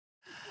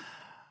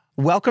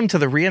Welcome to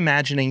the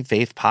Reimagining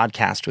Faith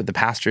podcast with the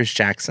Pastors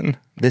Jackson.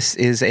 This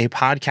is a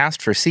podcast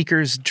for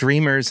seekers,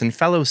 dreamers, and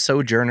fellow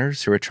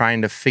sojourners who are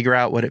trying to figure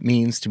out what it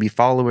means to be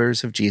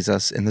followers of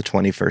Jesus in the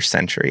 21st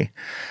century.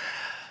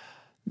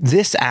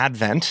 This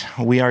Advent,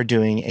 we are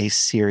doing a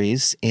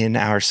series in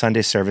our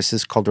Sunday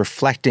services called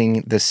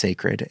Reflecting the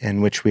Sacred,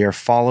 in which we are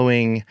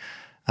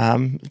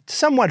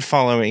somewhat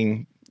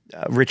following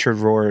Richard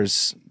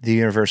Rohr's The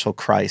Universal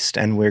Christ,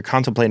 and we're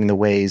contemplating the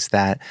ways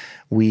that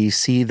we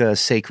see the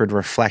sacred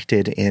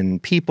reflected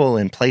in people,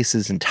 in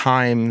places, and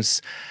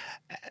times.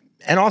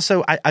 And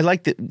also, I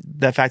like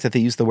the fact that they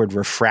use the word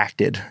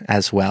refracted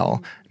as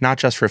well, not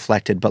just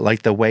reflected, but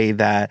like the way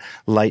that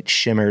light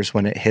shimmers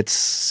when it hits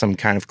some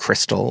kind of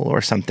crystal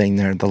or something.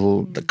 There,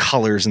 the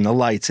colors and the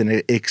lights, and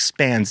it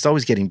expands. It's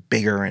always getting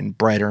bigger and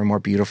brighter and more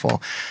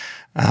beautiful.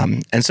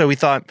 And so we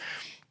thought,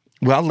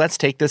 well, let's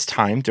take this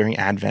time during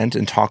Advent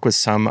and talk with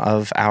some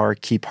of our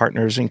key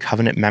partners and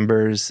covenant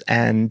members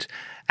and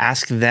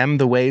ask them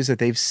the ways that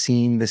they've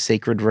seen the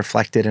sacred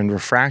reflected and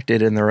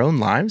refracted in their own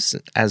lives,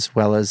 as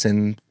well as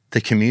in the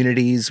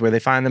communities where they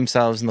find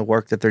themselves and the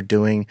work that they're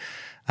doing.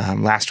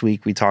 Last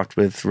week, we talked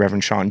with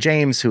Reverend Sean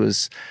James, who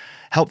was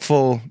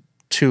helpful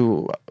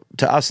to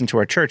us and to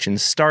our church in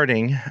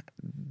starting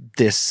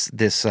this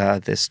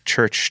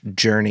church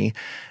journey,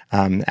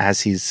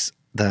 as he's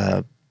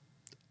the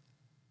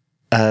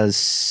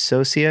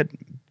Associate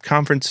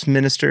Conference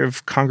Minister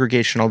of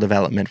Congregational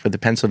Development for the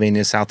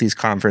Pennsylvania Southeast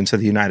Conference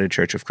of the United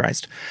Church of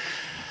Christ.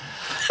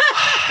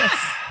 That's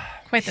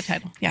quite the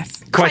title,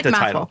 yes. Quite the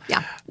title.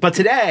 Yeah. But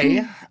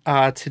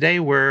today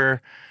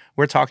we're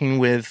talking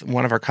with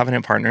one of our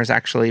covenant partners,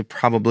 actually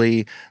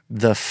probably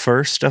the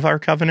first of our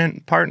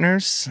covenant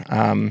partners.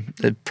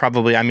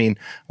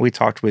 We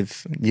talked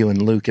with you and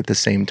Luke at the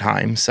same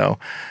time, so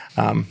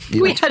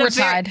we had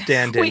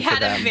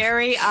a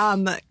very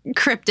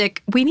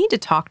cryptic, we need to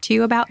talk to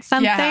you about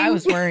something. Yeah, I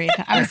was worried.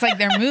 I was like,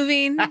 they're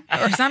moving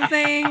or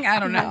something. I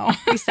don't know.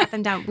 We sat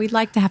them down. We'd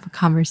like to have a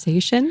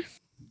conversation.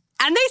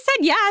 And they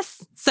said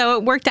yes. So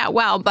it worked out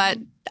well. But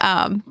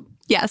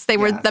yes, they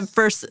were the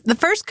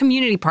first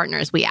community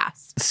partners we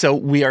asked. So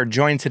we are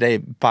joined today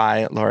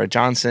by Laura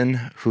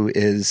Johnson, who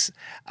is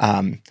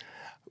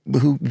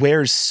who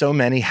wears so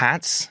many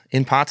hats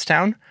in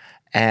Pottstown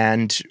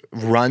and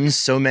runs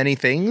so many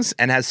things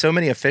and has so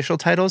many official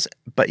titles,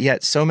 but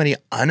yet so many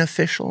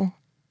unofficial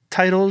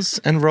titles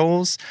and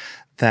roles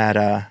that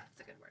That's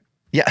a good word.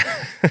 Yeah.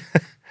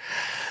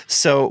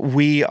 So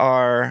we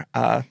are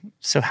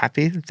so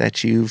happy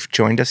that you've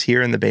joined us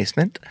here in the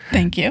basement.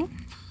 Thank you.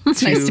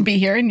 It's nice to be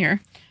here in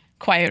your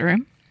quiet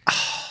room.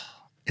 Oh,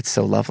 it's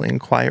so lovely and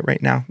quiet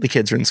right now. The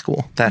kids are in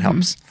school. That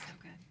helps.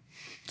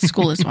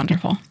 School is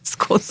wonderful.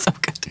 School is so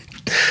good.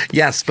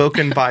 Yeah,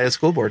 spoken by a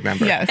school board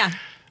member. Yes. Yeah.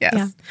 Yes.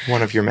 Yeah.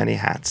 One of your many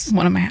hats.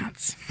 One of my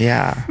hats.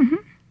 Yeah. Mm-hmm.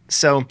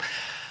 So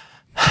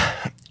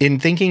in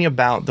thinking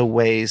about the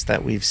ways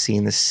that we've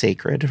seen the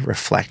sacred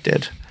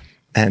reflected,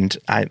 and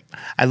I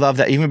love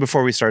that even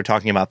before we started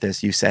talking about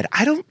this, you said,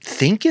 I don't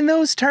think in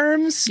those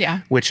terms,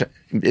 which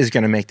is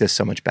going to make this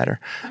so much better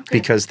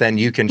because then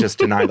you can just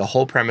deny the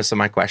whole premise of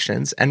my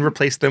questions and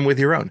replace them with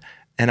your own.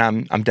 And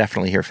I'm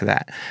definitely here for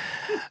that.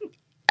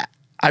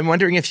 I'm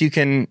wondering if you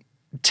can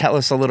tell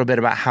us a little bit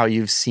about how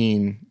you've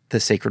seen the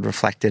sacred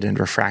reflected and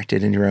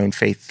refracted in your own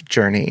faith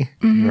journey,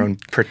 your own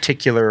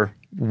particular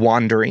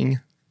wandering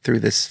through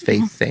this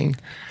faith thing.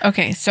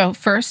 Okay, so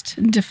first,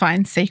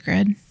 define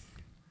sacred.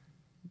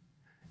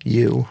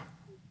 You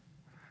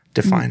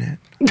define it.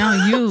 No,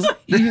 you.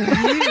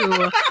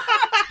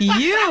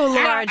 You,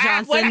 Laura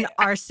Johnson,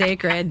 are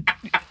sacred.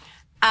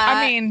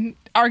 I mean,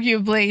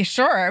 arguably,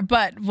 sure,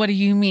 but what do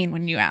you mean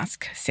when you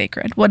ask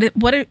sacred? What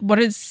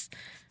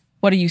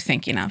are you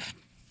thinking of?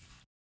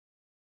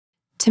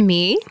 To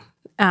me,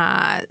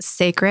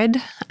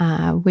 sacred,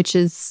 which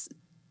is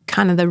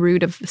kind of the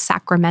root of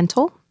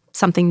sacramental,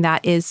 something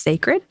that is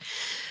sacred,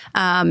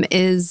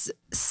 is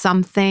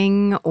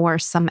something or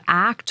some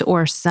act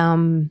or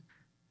something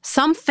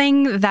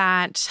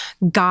that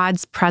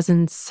God's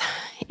presence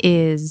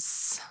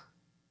is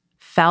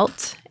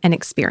felt and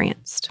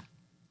experienced.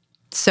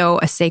 So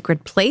a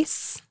sacred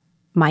place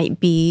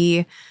might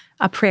be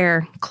a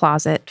prayer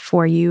closet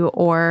for you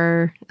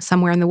or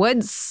somewhere in the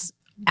woods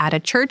at a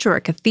church or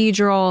a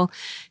cathedral.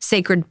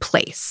 Sacred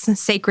place.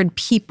 Sacred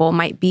people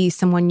might be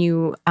someone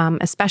you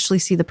especially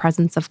see the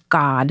presence of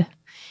God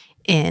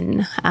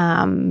in,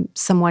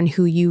 someone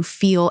who you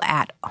feel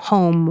at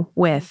home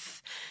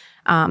with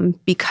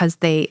because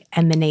they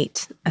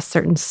emanate a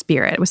certain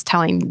spirit. I was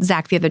telling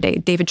Zach the other day,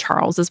 David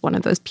Charles is one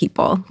of those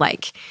people.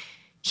 Like,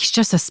 he's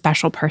just a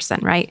special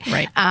person, right?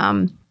 Right.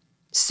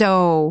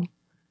 So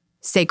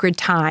sacred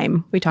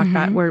time. We talked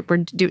about we're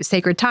do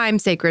sacred time,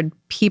 sacred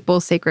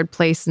people, sacred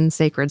place, and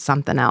sacred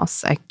something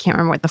else. I can't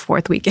remember what the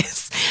fourth week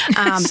is.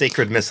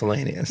 Sacred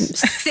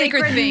miscellaneous.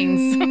 Sacred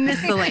things.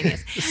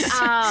 Miscellaneous.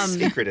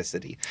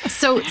 Sacredicity.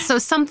 So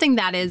something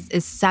that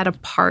is set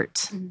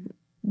apart,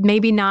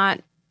 maybe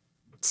not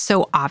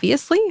so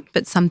obviously,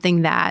 but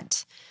something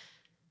that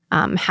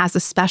has a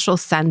special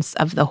sense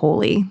of the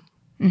holy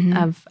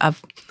of I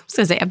was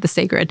going to say of the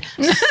sacred.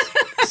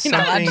 You're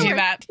not allowed to do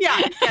that. Yeah.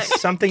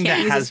 Something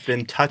that has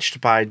been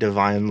touched by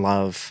divine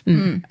love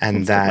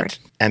and that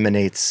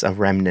emanates a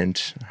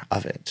remnant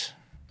of it.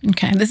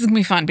 Okay, this is going to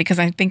be fun because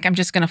I think I'm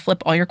just going to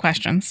flip all your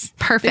questions.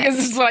 Perfect. Because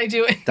this is what I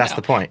do. That's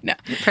the point. No.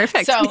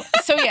 Perfect.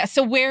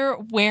 So where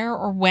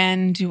or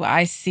when do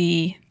I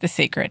see the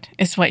sacred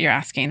is what you're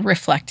asking,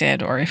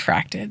 reflected or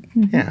refracted.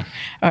 Yeah.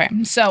 Okay,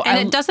 so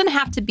and it doesn't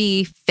have to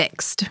be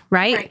fixed,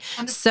 right?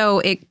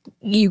 So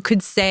you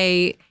could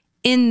say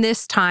in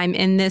this time,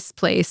 in this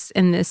place,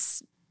 in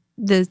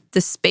the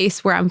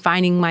space where I'm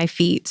finding my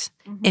feet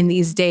in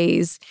these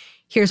days,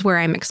 here's where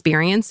I'm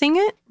experiencing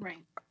it,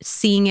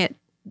 seeing it,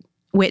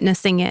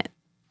 witnessing it.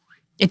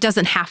 It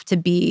doesn't have to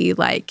be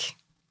like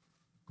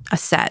a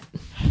set.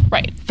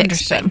 Right.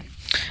 Fixed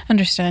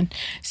Understood.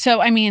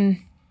 So, I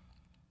mean,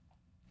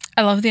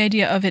 I love the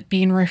idea of it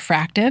being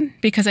refracted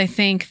because I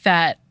think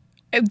that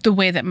the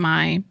way that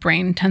my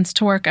brain tends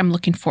to work, I'm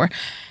looking for,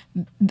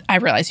 I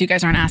realize you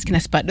guys aren't asking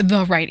this, but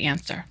the right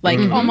answer. Like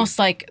almost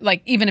like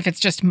even if it's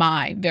just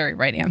my very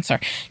right answer,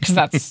 because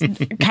that's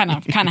kind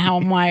of how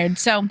I'm wired.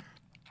 So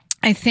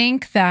I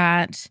think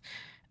that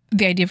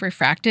the idea of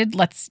refracted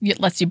lets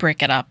you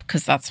break it up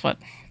because that's what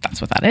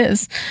that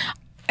is.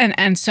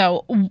 And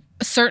so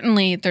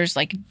certainly there's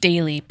like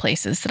daily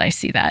places that I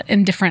see that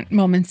in different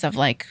moments of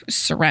like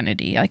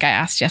serenity. Like I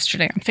asked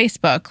yesterday on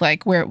Facebook,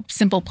 like where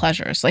simple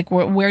pleasures, like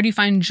where do you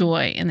find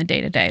joy in the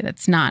day-to-day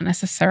that's not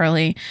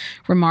necessarily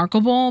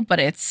remarkable, but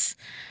it's,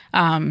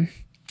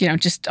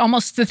 just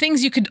almost the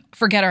things you could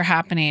forget are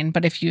happening.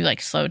 But if you like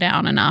slow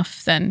down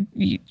enough, then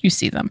you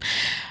see them.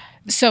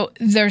 So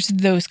there's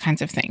those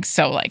kinds of things.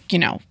 So like,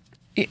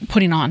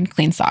 putting on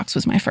clean socks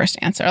was my first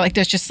answer. Like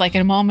there's just like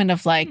a moment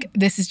of like,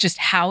 this is just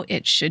how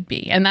it should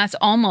be. And that's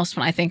almost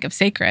when I think of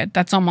sacred,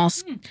 that's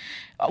almost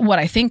what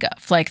I think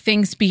of. Like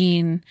things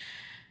being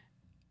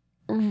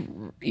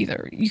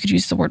either, you could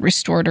use the word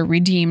restored or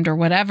redeemed or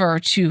whatever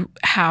to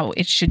how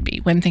it should be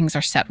when things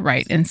are set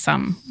right in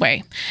some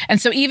way. And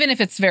so even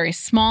if it's very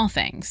small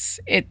things,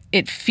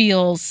 it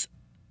feels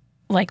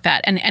like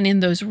that. And in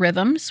those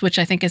rhythms, which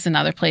I think is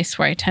another place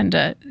where I tend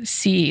to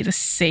see the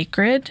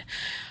sacred,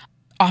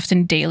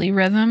 often daily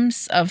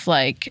rhythms of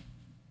like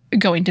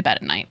going to bed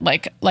at night,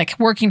 like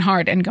working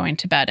hard and going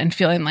to bed and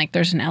feeling like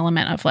there's an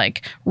element of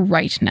like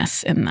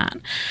rightness in that.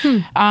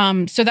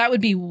 So that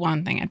would be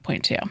one thing I'd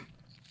point to.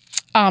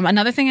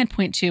 Another thing I'd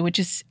point to, which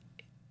is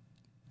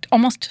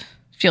almost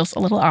feels a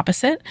little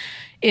opposite,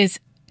 is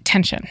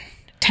tension.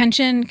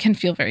 Tension can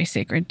feel very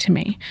sacred to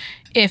me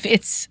if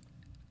it's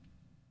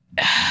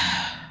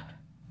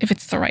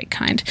the right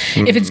kind,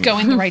 if it's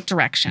going the right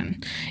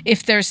direction,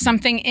 if there's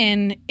something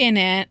in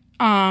it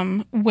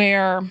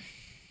where,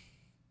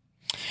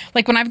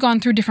 like when I've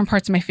gone through different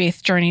parts of my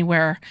faith journey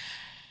where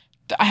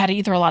I had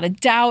either a lot of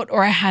doubt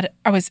or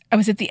I was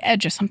at the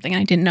edge of something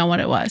and I didn't know what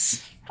it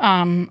was,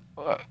 an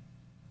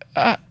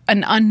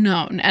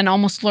unknown, and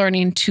almost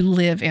learning to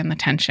live in the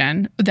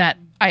tension that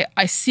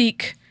I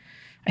seek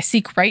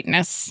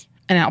rightness.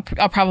 And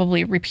I'll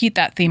probably repeat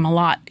that theme a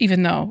lot,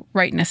 even though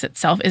rightness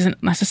itself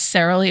isn't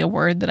necessarily a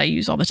word that I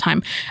use all the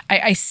time.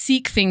 I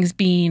seek things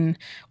being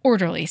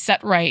orderly,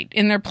 set right,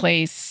 in their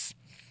place,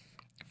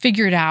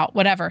 figured out,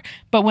 whatever.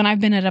 But when I've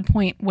been at a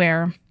point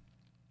where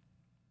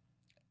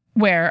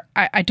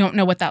I don't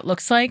know what that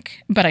looks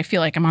like, but I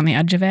feel like I'm on the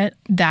edge of it,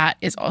 that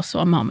is also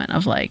a moment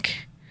of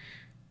like,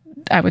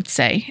 I would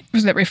say,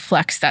 that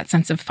reflects that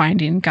sense of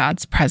finding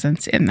God's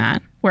presence in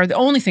that, where the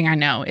only thing I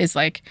know is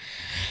like,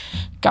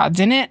 God's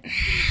in it.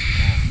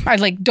 I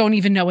like don't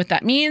even know what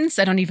that means.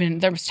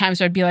 There was times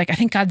where I'd be like, I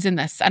think God's in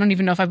this. I don't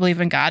even know if I believe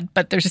in God,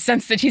 but there's a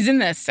sense that he's in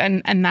this.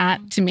 And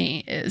that to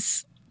me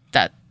is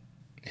that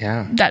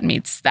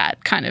meets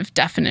that kind of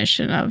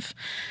definition of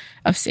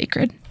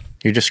sacred.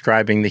 You're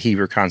describing the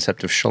Hebrew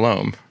concept of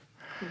shalom.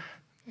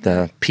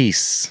 The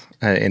peace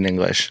in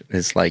English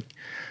is like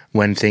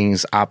when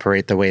things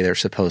operate the way they're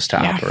supposed to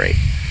operate,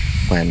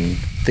 when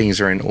things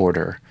are in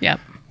order,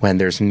 when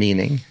there's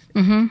meaning.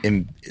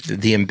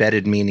 The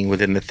embedded meaning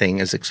within the thing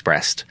is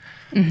expressed,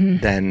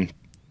 then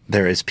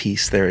there is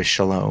peace, there is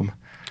shalom.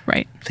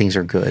 Right. Things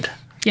are good.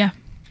 Yeah.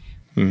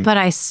 But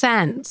I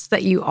sense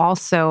that you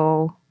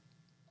also,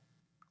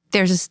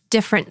 there's this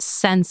different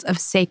sense of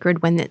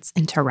sacred when it's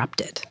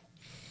interrupted.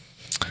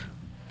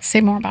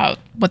 Say more about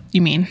what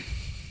you mean.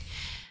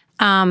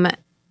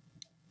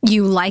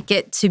 You like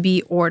it to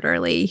be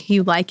orderly.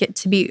 You like it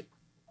to be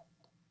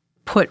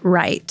put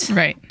right.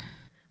 Right.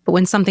 But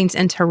when something's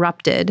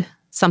interrupted,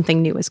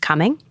 something new is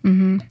coming.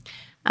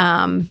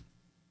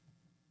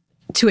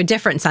 To a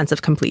different sense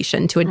of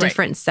completion, to a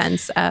different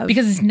sense of...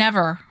 Because it's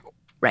never...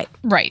 Right.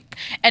 Right.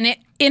 And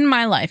in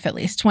my life, at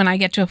least, when I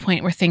get to a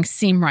point where things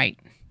seem right,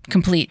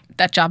 complete,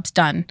 that job's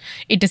done,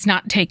 it does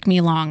not take me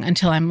long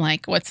until I'm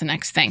like, what's the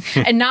next thing?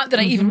 And not that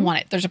I even want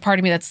it. There's a part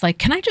of me that's like,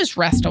 can I just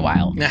rest a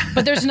while?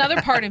 But there's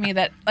another part of me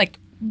that like,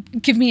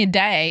 give me a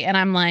day and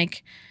I'm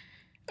like,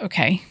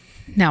 okay,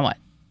 now what?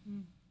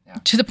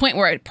 To the point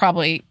where it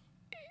probably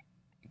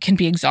can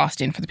be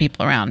exhausting for the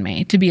people around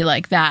me to be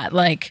like that.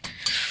 Like,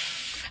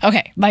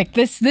 okay, like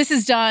this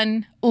is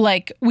done.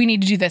 Like we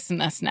need to do this and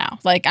this now.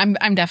 Like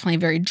I'm definitely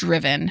very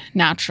driven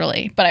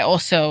naturally, but I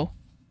also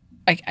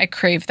I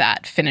crave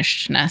that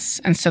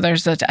finishedness. And so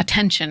there's a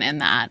tension in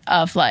that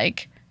of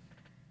like,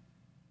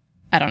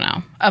 I don't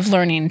know, of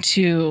learning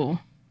to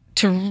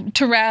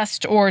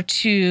rest or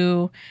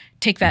to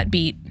take that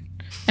beat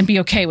and be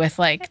okay with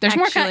like there's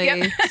Actually,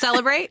 more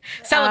celebrate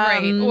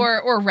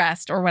or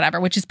rest or whatever,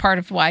 which is part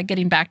of why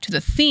getting back to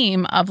the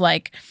theme of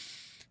like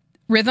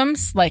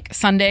rhythms, like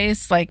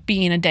Sundays, like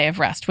being a day of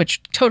rest,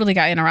 which totally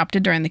got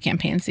interrupted during the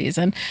campaign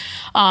season.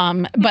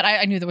 But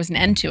I knew there was an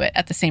end to it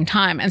at the same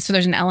time. And so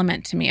there's an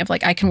element to me of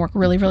like, I can work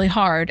really, really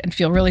hard and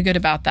feel really good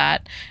about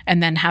that.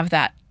 And then have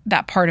that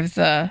part of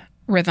the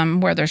rhythm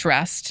where there's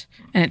rest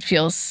and it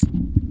feels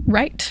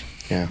right.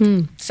 Yeah.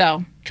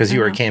 So. Because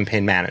you were a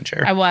campaign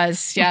manager. I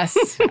was, yes.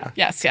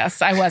 Yes.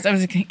 I was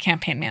a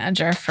campaign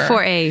manager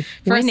for a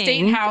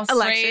state house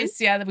election. race.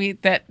 Yeah,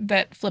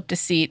 that flipped a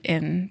seat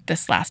in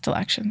this last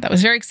election. That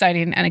was very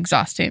exciting and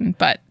exhausting,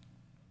 but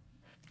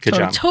Good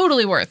job.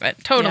 Totally worth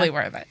it. Totally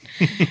worth it.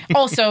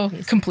 Also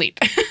complete.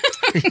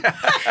 and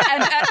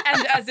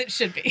as it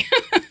should be.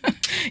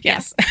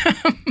 Yes.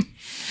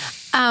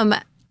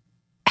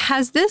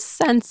 Has this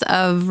sense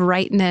of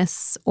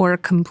rightness or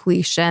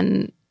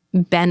completion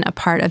been a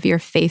part of your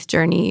faith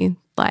journey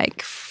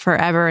like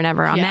forever and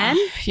ever? Amen?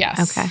 Yeah.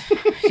 Yes. Okay.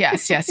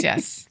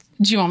 Yes.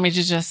 Do you want me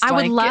to just I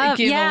would love,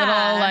 give a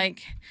little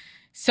like,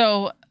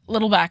 so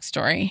little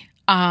backstory.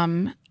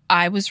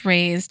 I was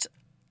raised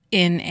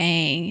in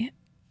a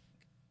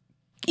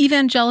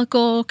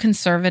evangelical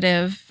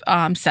conservative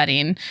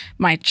setting.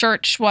 My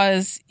church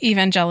was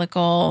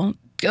evangelical.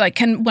 Like,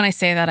 when I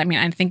say that, I mean,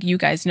 I think you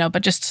guys know,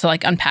 but just to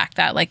like unpack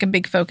that, like a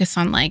big focus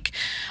on like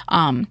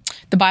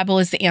the Bible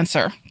is the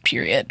answer,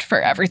 period, for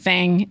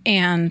everything.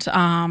 And,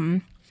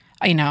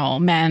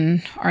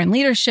 men are in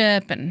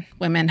leadership and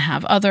women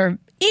have other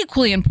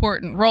equally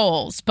important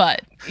roles,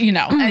 but,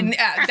 and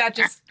that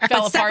just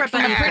fell apart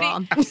from a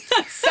pretty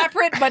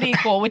separate but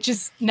equal, which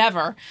is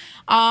never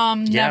we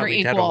equal.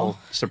 had a whole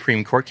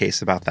Supreme Court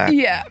case about that.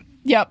 Yeah.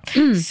 Yep.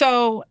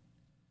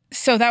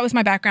 So that was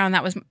my background.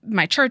 That was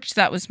my church.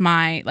 That was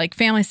my like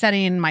family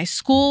setting, my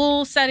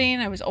school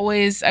setting. I was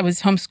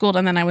homeschooled,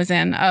 and then I was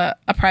in a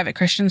private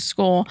Christian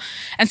school.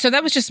 And so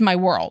that was just my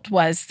world,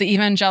 was the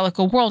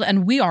evangelical world.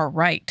 And we are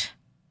right.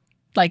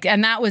 Like,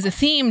 and that was a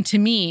theme to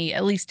me,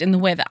 at least in the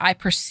way that I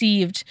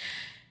perceived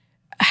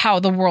how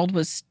the world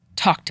was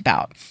talked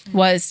about,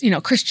 was,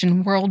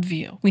 Christian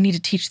worldview. We need to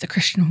teach the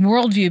Christian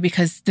worldview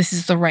because this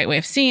is the right way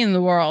of seeing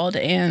the world,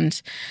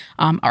 and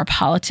our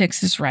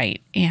politics is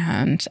right,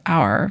 and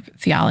our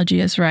theology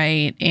is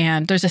right.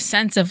 And there's a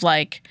sense of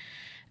like,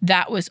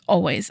 that was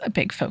always a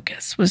big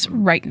focus, was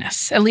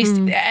rightness, at least.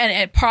 And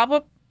it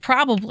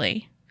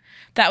probably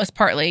that was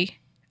partly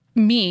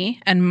me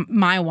and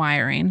my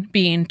wiring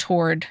being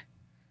toward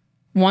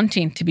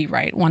wanting to be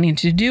right, wanting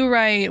to do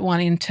right,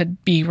 wanting to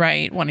be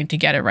right, wanting to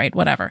get it right,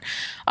 whatever.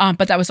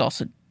 But that was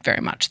also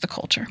very much the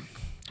culture,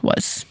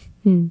 was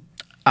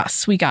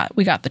us. We got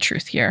the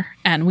truth here,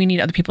 and we need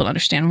other people to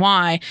understand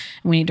why.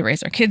 And we need to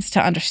raise our kids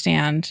to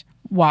understand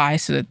why,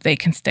 so that they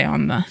can stay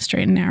on the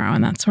straight and narrow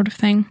and that sort of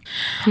thing.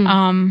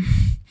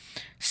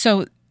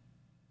 So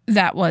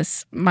that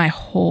was my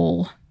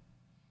whole,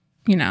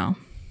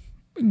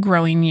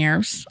 growing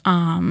years.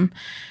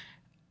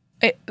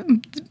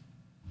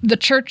 The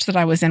church that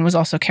I was in was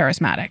also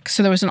charismatic.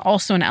 So there was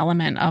also an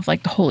element of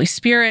like the Holy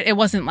Spirit. It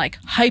wasn't like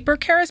hyper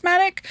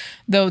charismatic,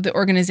 though the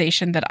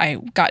organization that I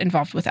got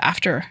involved with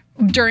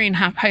during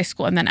high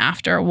school and then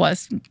after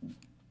was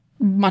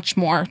much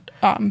more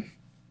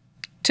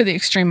to the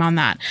extreme on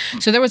that.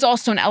 So there was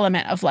also an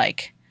element of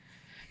like,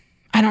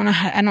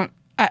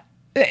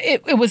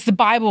 it was the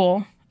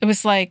Bible. It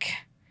was like,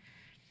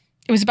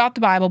 it was about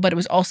the Bible, but it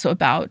was also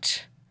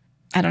about,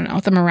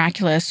 the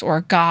miraculous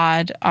or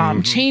God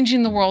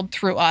changing the world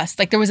through us.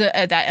 Like there was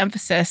that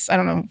emphasis. I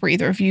don't know, were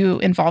either of you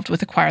involved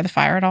with Acquire the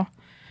Fire at all?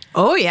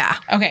 Oh, yeah.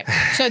 Okay.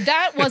 So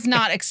that was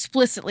not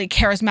explicitly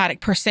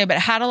charismatic per se, but it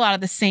had a lot of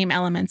the same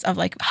elements of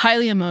like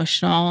highly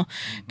emotional,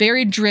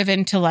 very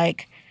driven to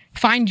like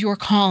find your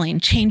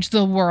calling, change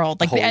the world.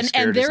 Like, Holy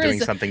Spirit is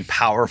doing something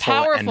powerful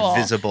and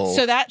visible.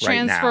 So that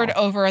transferred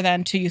over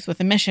then to Youth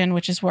with a Mission,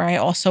 which is where I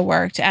also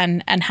worked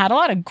and had a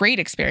lot of great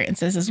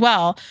experiences as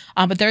well.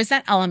 But there's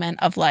that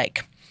element of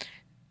like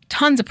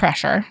tons of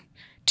pressure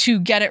to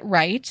get it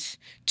right,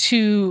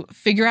 to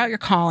figure out your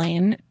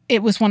calling.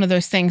 It was one of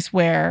those things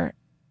where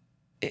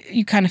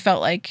you kind of felt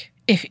like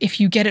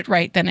if you get it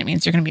right, then it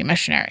means you're going to be a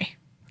missionary.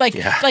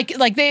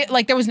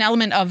 There was an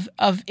element of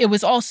it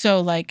was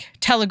also like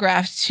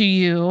telegraphed to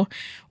you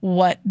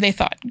what they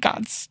thought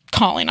God's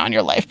calling on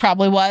your life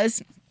probably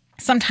was,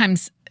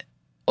 sometimes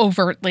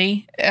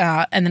overtly,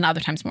 and then other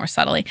times more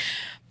subtly.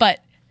 But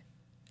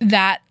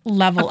that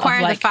level Acquire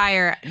of like the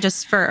Fire,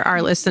 just for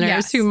our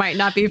listeners who might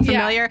not be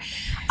familiar,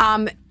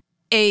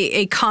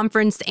 a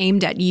conference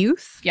aimed at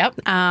youth.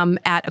 Yep.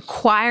 At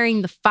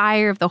acquiring the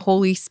fire of the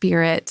Holy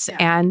Spirit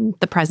and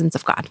the presence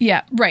of God.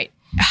 Yeah, right.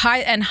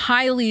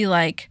 Highly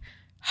like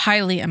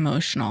highly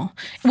emotional,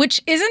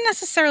 which isn't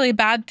necessarily a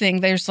bad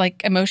thing. There's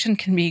like emotion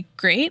can be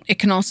great. It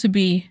can also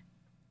be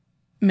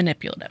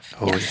manipulative.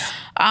 Oh,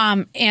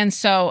 yeah. And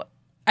so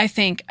I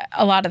think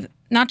a lot of,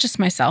 not just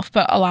myself,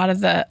 but a lot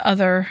of the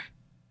other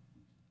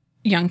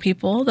young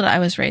people that I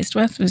was raised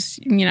with was,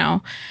 you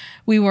know,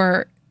 we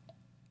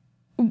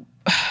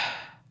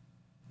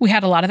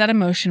had a lot of that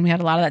emotion. We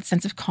had a lot of that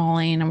sense of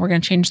calling, and we're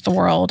going to change the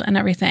world and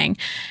everything.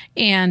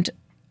 And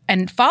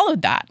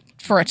followed that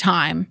for a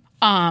time.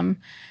 And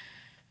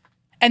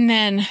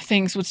then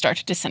things would start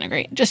to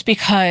disintegrate just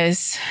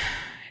because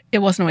it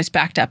wasn't always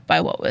backed up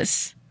by what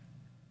was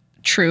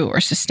true or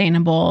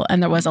sustainable.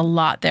 And there was a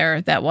lot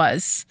there that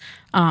was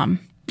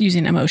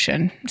using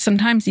emotion,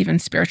 sometimes even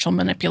spiritual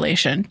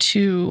manipulation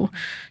to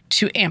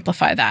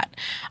amplify that.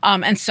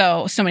 And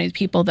so many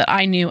people that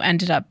I knew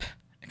ended up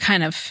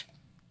kind of,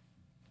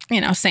 you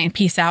know, saying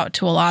peace out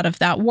to a lot of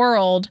that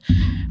world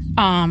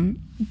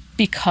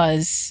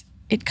because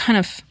it kind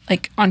of,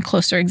 like, on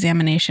closer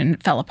examination,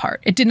 fell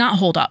apart. It did not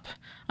hold up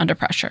under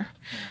pressure.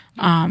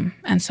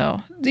 And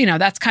so, you know,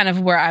 that's kind of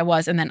where I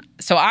was. And then,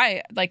 so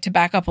I like to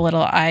back up a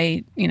little.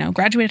 I, you know,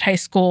 graduated high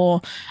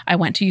school. I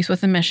went to Youth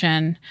with a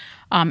Mission.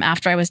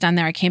 After I was done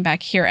there, I came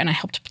back here and I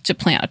helped to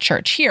plant a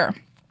church here,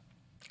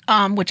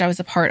 which I was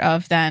a part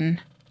of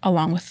then,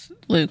 along with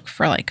Luke,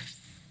 for like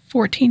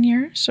 14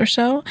 years or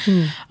so,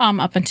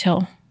 up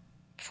until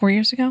 5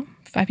 years ago.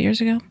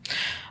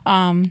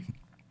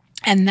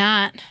 And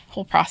that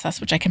whole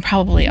process, which I can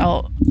probably,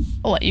 I'll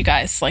let you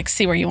guys like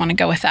see where you want to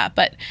go with that.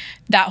 But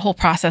that whole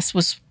process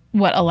was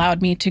what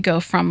allowed me to go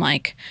from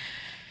like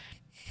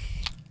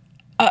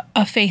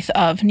a faith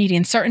of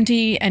needing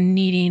certainty and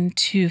needing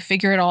to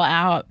figure it all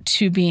out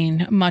to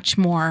being much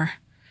more,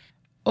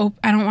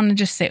 I don't want to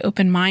just say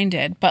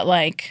open-minded, but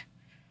like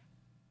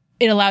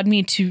it allowed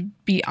me to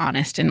be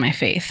honest in my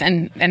faith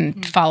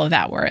and follow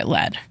that where it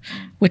led,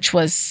 which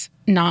was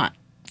not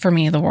for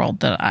me the world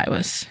that I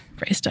was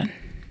raised in.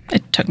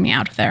 It took me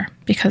out of there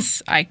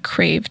because I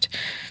craved,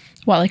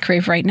 while I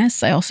crave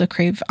rightness, I also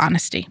crave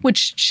honesty,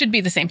 which should be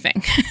the same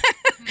thing.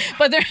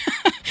 But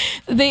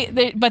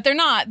they're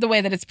not the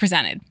way that it's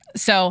presented.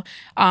 So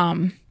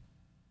I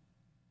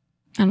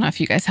don't know if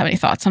you guys have any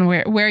thoughts on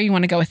where you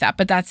want to go with that,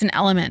 but that's an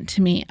element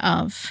to me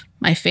of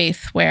my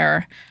faith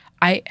where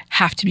I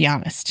have to be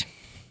honest.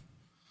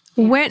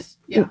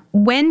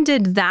 When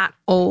did that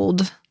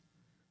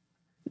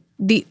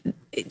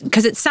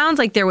because it sounds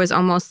like there was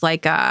almost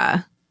like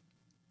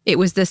it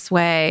was this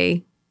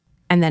way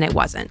and then it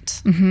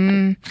wasn't.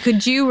 Mm-hmm.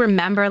 Could you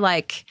remember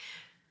like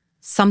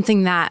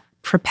something that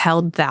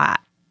propelled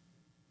that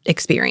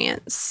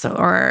experience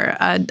or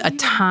a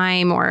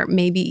time, or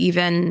maybe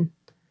even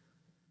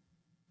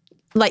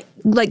like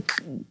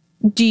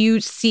do you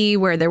see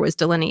where there was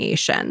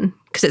delineation?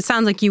 Because it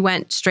sounds like you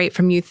went straight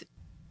from youth.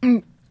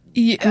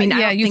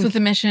 Youth with a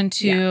Mission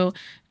to... Yeah.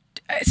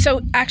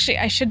 So actually,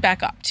 I should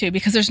back up too,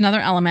 because there's another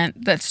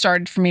element that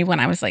started for me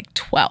when I was like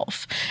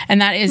 12. And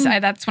that is,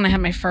 that's when I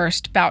had my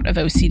first bout of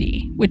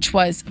OCD, which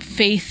was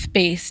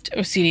faith-based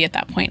OCD at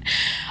that point.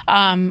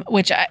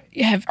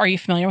 Are you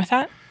familiar with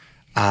that?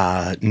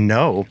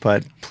 No,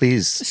 but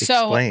please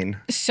explain.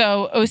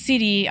 So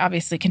OCD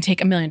obviously can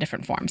take a million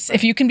different forms.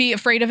 If you can be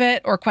afraid of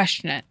it or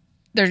question it,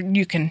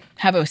 you can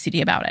have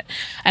OCD about it.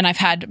 And I've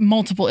had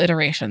multiple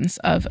iterations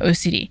of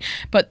OCD.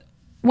 But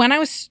when I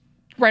was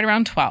right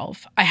around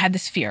 12, I had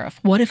this fear of,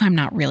 what if I'm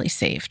not really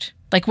saved?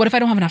 Like, what if I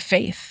don't have enough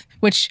faith?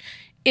 Which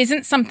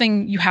isn't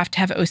something you have to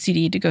have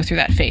OCD to go through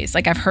that phase.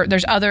 Like, I've heard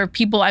there's other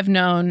people I've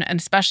known, and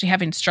especially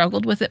having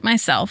struggled with it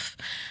myself,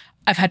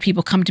 I've had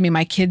people come to me,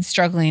 my kids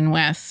struggling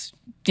with,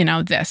 you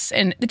know, this.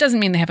 And it doesn't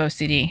mean they have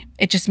OCD.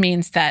 It just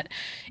means that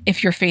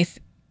if your faith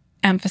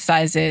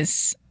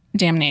emphasizes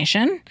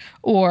damnation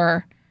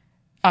or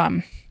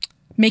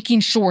making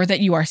sure that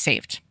you are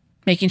saved,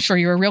 making sure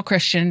you're a real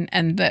Christian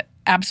and the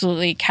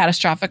absolutely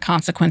catastrophic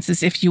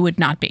consequences if you would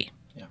not be,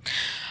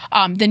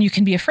 then you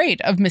can be afraid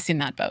of missing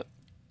that boat.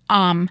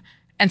 And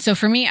so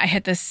for me, I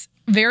hit this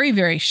very,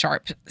 very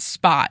sharp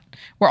spot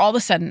where all of a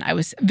sudden I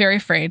was very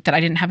afraid that I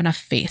didn't have enough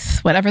faith,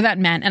 whatever that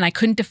meant, and I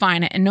couldn't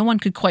define it, and no one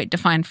could quite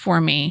define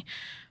for me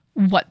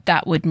what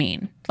that would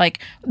mean. Like,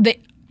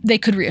 they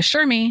could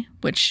reassure me,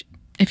 which,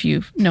 if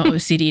you know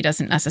OCD,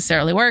 doesn't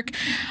necessarily work.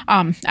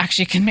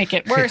 Actually can make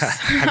it worse.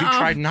 Have you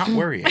tried not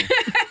worrying?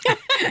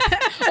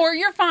 Or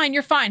you're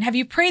fine. Have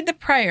you prayed the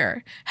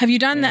prayer? Have you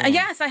done that?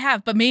 Yes, I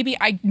have, but maybe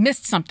I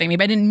missed something.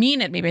 Maybe I didn't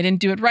mean it. Maybe I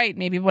didn't do it right.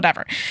 Maybe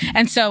whatever.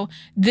 And so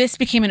this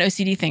became an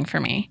OCD thing for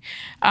me.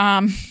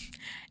 For,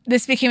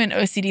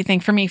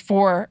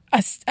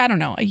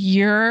 a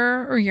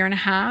year or year and a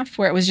half,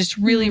 where it was just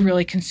really,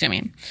 really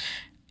consuming.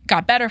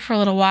 Got better for a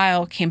little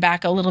while, came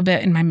back a little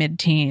bit in my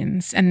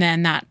mid-teens, and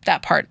then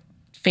that part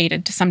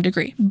faded to some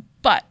degree.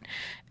 But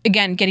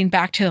again, getting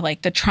back to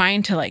like the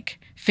trying to like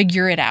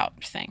figure it out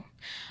thing.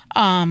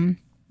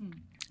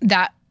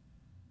 That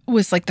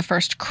was like the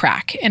first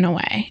crack in a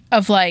way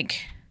of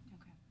like,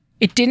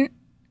 it didn't,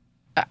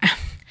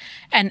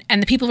 and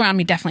the people around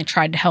me definitely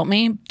tried to help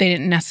me. They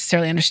didn't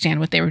necessarily understand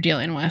what they were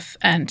dealing with,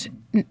 and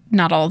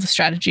not all of the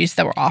strategies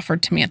that were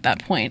offered to me at that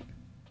point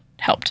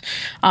helped.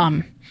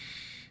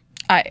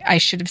 I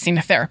should have seen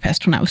a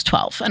therapist when I was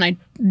 12, and I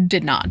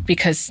did not,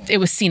 because it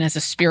was seen as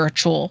a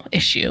spiritual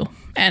issue,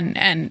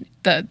 and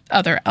the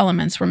other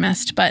elements were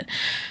missed. But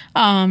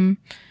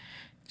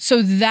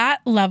so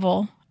that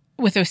level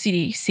with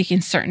OCD,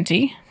 seeking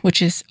certainty,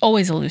 which is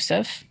always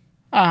elusive,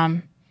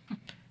 and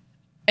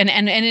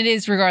it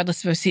is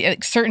regardless of OCD.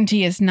 Like,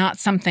 certainty is not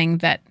something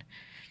that,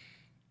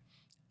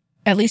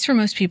 at least for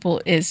most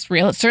people, is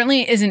real. It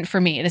certainly isn't for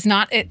me. It is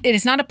not. It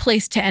is not a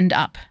place to end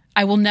up.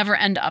 I will never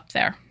end up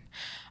there.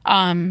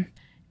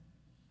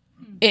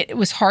 It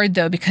was hard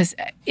though, because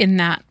in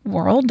that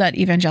world, that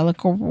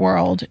evangelical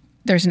world,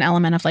 there's an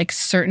element of like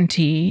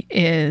certainty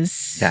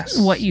is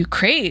what you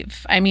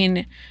crave. I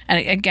mean,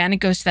 and again, it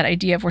goes to that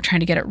idea of we're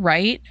trying to get it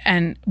right,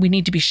 and we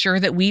need to be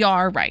sure that we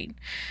are right.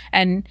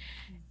 And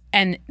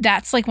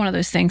that's like one of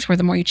those things where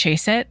the more you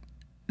chase it,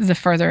 the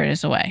further it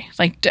is away.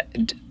 Like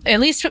at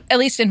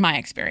least in my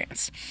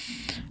experience.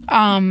 So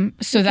you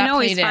that can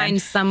always find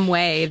some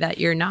way that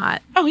you're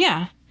not. Oh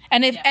yeah.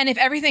 And if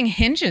everything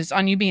hinges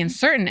on you being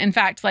certain, in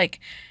fact,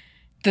 like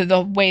the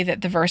way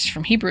that the verse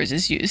from Hebrews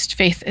is used,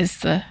 faith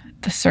is the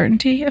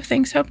certainty of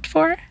things hoped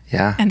for,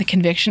 and the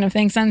conviction of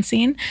things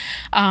unseen.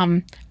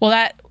 Well,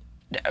 that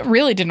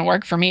really didn't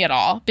work for me at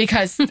all,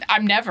 because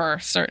I'm never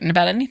certain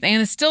about anything,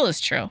 and it still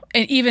is true.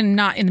 And even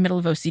not in the middle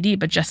of OCD,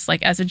 but just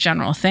like as a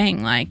general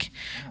thing, like,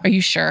 are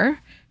you sure?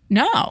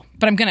 No,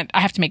 but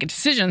I have to make a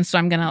decision, so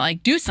I'm gonna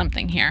like do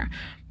something here.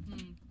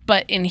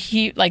 But in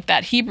like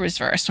that Hebrews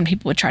verse, when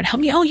people would try to help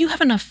me, oh, you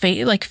have enough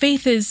faith. Like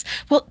faith is,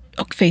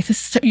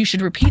 you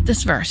should repeat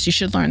this verse. You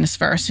should learn this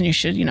verse, and you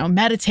should,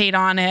 meditate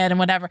on it and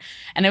whatever.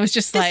 And it was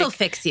just this will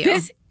fix you.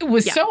 This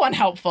was so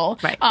unhelpful.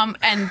 Right.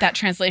 And that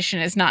translation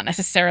is not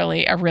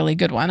necessarily a really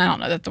good one. I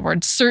don't know that the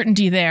word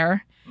certainty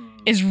there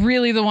is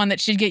really the one that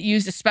should get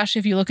used, especially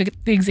if you look at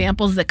the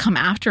examples that come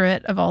after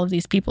it of all of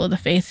these people of the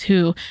faith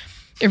who,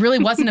 it really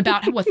wasn't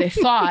about what they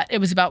thought. It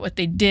was about what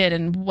they did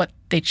and what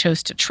they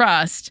chose to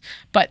trust.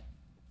 But,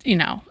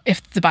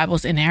 if the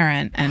Bible's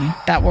inerrant and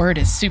that word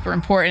is super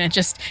important,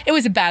 it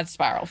was a bad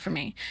spiral for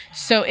me.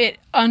 So it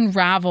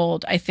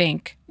unraveled, I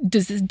think,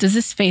 does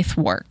this faith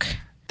work?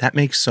 That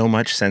makes so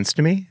much sense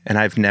to me. And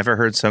I've never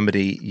heard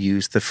somebody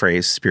use the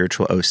phrase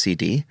spiritual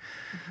OCD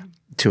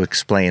to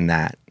explain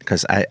that.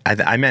 Because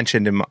I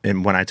mentioned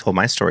when I told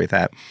my story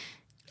that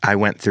I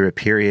went through a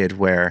period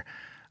where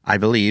I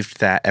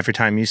believed that every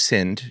time you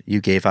sinned,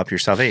 you gave up your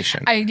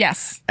salvation. I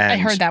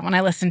heard that when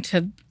I listened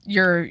to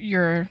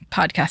your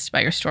podcast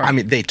about your story. I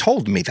mean, they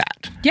told me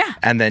that. Yeah.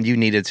 And then you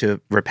needed to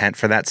repent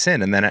for that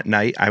sin. And then at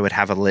night, I would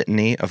have a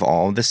litany of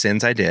all the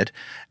sins I did,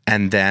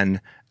 and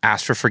then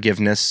ask for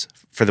forgiveness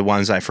for the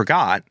ones I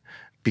forgot,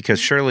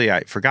 because surely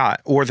I forgot,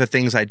 or the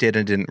things I did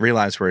and didn't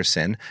realize were a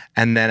sin,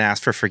 and then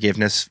ask for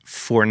forgiveness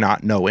for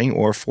not knowing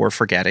or for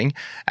forgetting,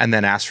 and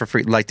then ask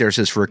for like there's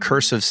this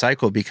recursive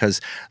cycle,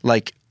 because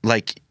like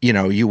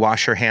you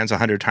wash your hands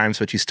 100 times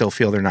but you still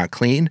feel they're not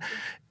clean,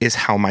 is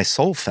how my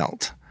soul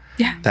felt.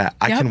 Yeah. That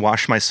I can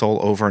wash my soul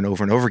over and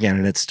over and over again,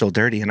 and it's still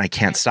dirty, and I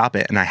can't stop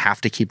it, and I have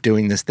to keep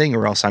doing this thing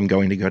or else I'm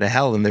going to go to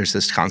hell, and there's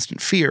this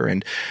constant fear,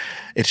 and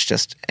it's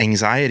just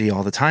anxiety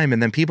all the time.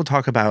 And then people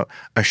talk about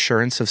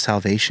assurance of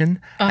salvation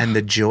and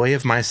the joy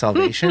of my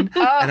salvation,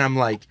 and I'm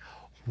like,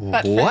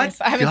 what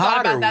I haven't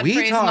thought about that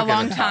phrase in a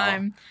long about?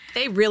 time.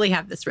 They really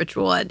have this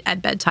ritual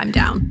at bedtime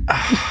down.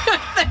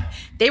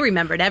 They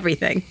remembered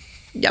everything.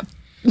 Yep.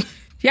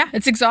 Yeah,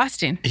 it's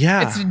exhausting.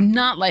 Yeah.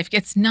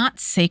 It's not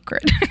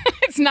sacred.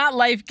 It's not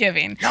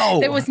life-giving. No.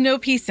 There was no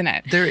peace in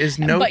it. There is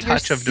no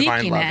touch of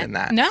divine love in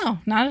that. No,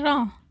 not at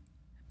all.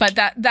 But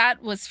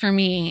that was for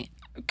me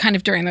kind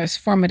of during those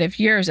formative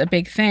years a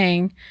big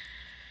thing.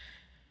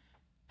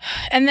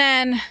 And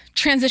then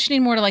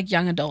transitioning more to like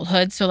young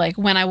adulthood. So like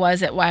when I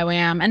was at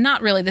YWAM,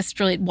 and this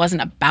really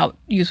wasn't about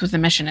Youth with a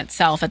Mission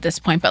itself at this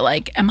point, but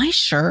like, am I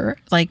sure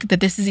like that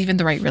this is even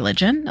the right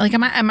religion? Like,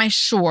 am I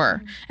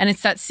sure? And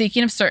it's that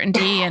seeking of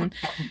certainty and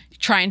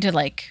trying to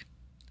like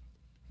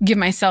give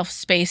myself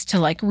space to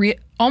like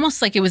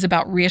almost like it was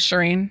about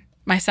reassuring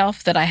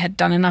myself that I had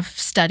done enough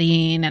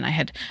studying, and I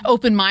had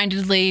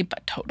open-mindedly,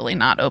 but totally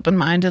not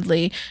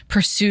open-mindedly,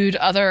 pursued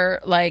other,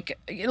 like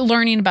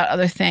learning about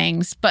other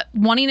things, but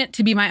wanting it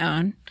to be my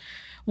own,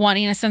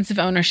 wanting a sense of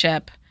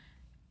ownership,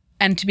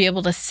 and to be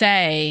able to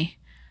say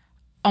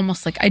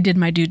almost like I did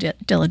my due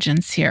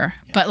diligence here,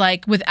 but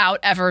like without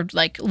ever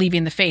like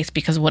leaving the faith,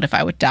 because what if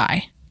I would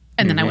die?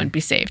 And then I wouldn't be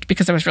saved,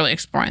 because I was really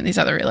exploring these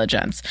other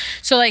religions.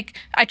 So like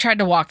I tried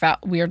to walk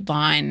that weird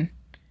line.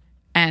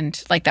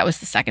 And like that was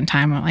the second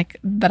time like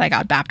that I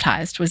got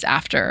baptized, was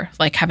after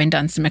like having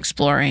done some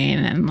exploring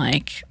and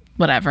like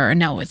whatever.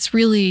 No, it's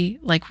really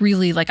like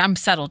I'm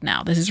settled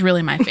now. This is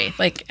really my faith.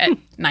 Like at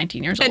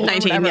 19 years old, or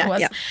whatever it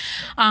was. Yeah.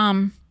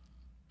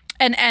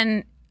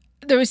 And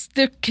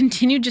there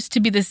continued just to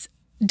be this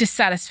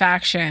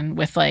dissatisfaction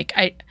with like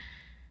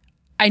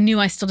I I knew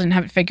I still didn't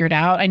have it figured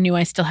out. I knew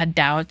I still had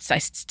doubts. I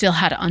still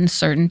had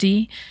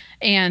uncertainty.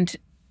 And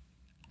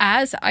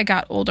as I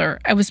got older,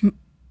 I was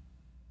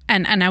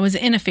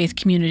in a faith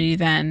community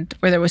then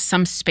where there was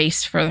some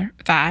space for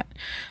that.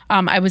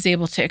 I was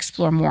able to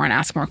explore more and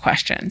ask more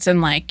questions.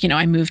 And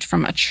I moved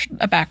from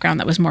a background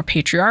that was more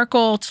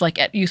patriarchal to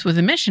at Youth with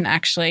a Mission,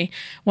 actually.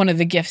 One of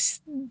the gifts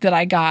that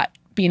I got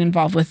being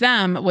involved with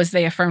them was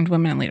they affirmed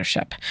women in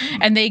leadership.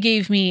 And they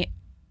gave me,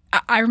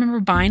 I remember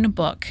buying a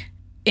book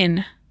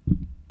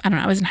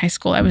I was in high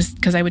school.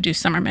 Because I would do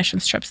summer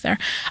missions trips there.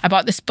 I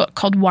bought this book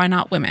called Why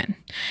Not Women?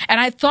 And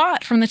I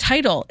thought from the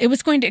title, it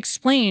was going to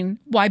explain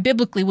why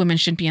biblically women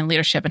should be in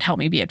leadership and help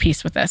me be at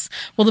peace with this.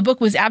 Well, the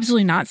book was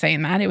absolutely not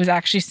saying that. It was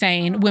actually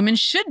saying women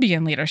should be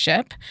in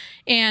leadership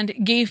and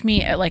gave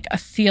me a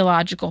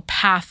theological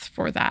path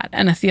for that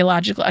and a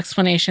theological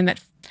explanation that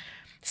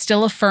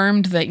still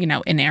affirmed the,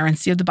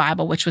 inerrancy of the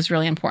Bible, which was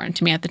really important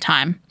to me at the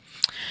time,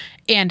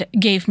 and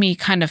gave me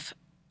kind of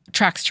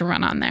tracks to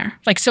run on there.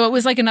 So it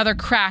was another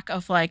crack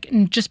of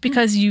just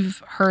because you've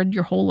heard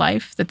your whole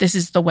life that this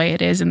is the way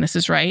it is and this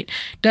is right,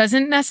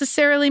 doesn't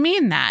necessarily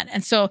mean that.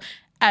 And so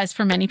as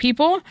for many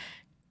people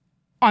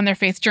on their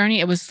faith journey,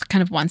 it was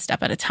kind of one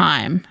step at a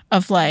time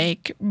of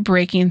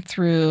breaking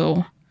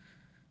through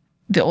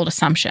the old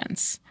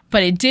assumptions.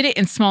 But it did it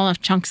in small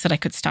enough chunks that I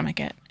could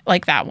stomach it,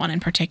 like that one in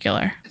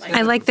particular.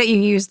 I like that you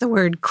used the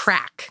word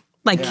crack.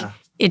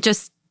 It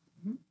just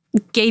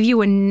gave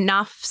you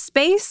enough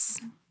space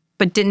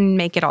but didn't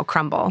make it all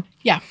crumble.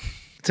 Yeah.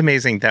 It's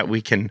amazing that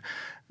we can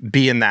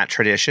be in that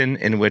tradition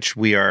in which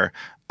we are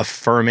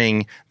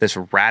affirming this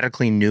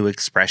radically new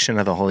expression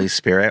of the Holy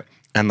Spirit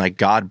and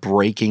God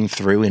breaking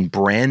through in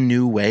brand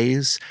new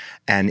ways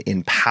and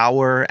in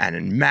power and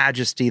in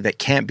majesty that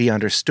can't be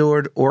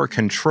understood or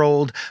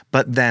controlled,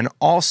 but then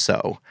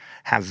also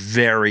have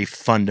very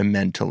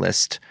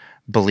fundamentalist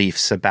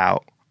beliefs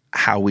about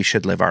how we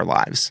should live our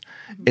lives.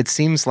 Mm-hmm. It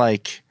seems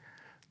like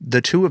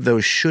the two of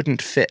those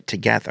shouldn't fit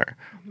together.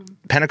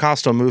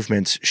 Pentecostal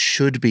movements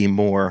should be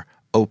more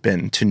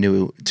open to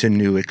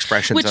new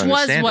expressions, which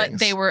was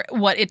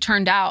what it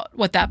turned out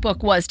what that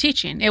book was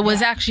teaching. It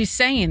was actually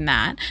saying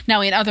that.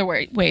 Now, in other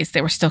ways,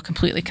 they were still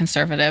completely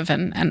conservative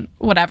and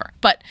whatever.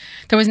 But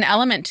there was an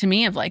element to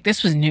me of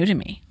this was new to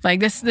me.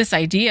 This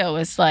idea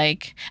was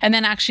and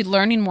then actually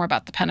learning more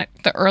about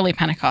the early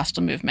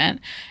Pentecostal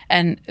movement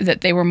and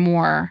that they were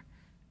more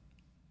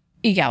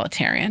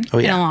egalitarian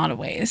in a lot of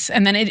ways.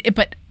 And then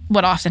but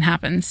what often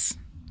happens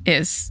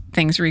is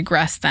things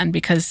regress then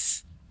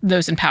because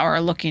those in power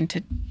are looking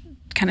to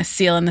kind of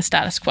seal in the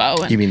status quo.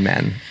 You mean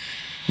men?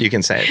 You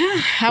can say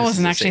it. I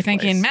wasn't actually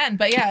thinking men,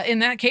 but in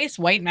that case,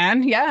 white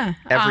men,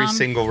 Every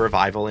single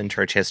revival in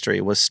church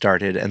history was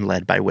started and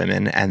led by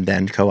women and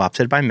then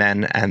co-opted by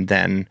men and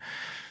then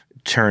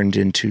turned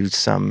into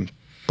some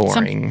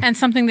boring... and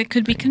something that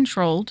could be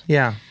controlled.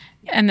 Yeah.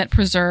 And that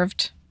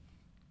preserved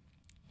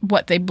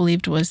what they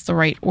believed was the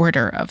right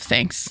order of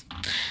things.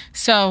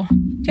 So,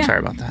 Sorry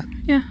about that.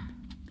 Yeah.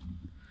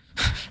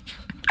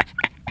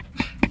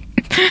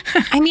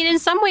 I mean, in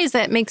some ways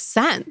that makes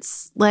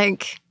sense. You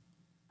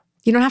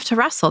don't have to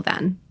wrestle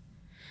then.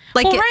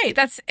 Right.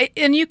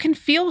 And you can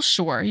feel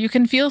sure. You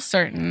can feel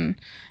certain.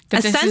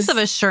 That a sense of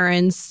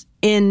assurance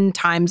in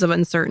times of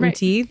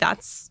uncertainty. Right.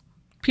 That's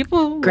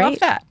people great. Love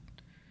that.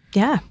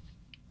 Yeah.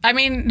 I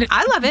mean,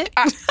 I love it.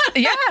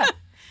 Yeah.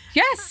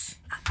 Yes.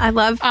 I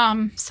love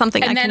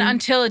something. And then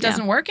until it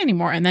doesn't work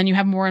anymore. And then you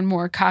have more and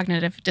more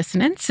cognitive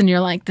dissonance. And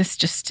you're this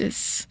just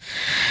is...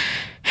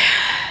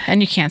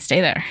 And you can't stay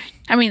there.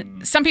 I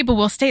mean, some people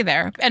will stay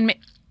there. And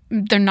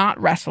they're not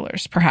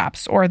wrestlers,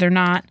 perhaps. Or they're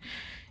not...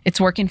 It's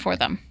working for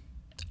them.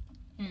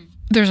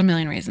 There's a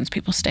million reasons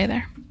people stay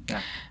there.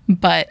 Yeah.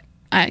 But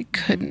I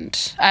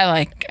couldn't.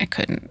 I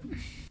couldn't.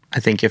 I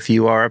think if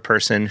you are a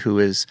person who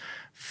is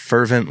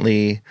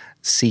fervently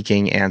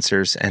seeking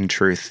answers and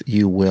truth,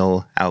 you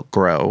will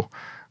outgrow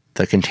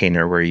the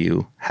container where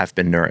you have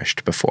been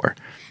nourished before.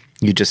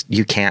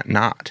 You can't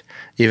not.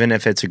 Even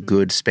if it's a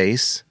good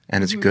space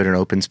and it's a good and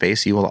open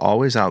space, you will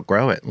always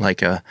outgrow it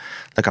like a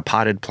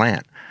potted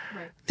plant.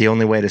 Right. The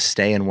only way to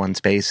stay in one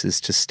space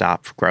is to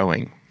stop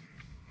growing.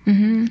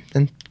 Mm-hmm.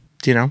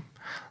 And,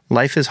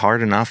 life is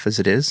hard enough as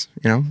it is,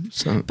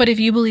 So. But if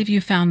you believe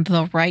you found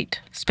the right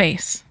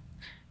space,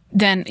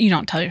 then you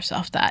don't tell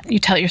yourself that. You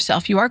tell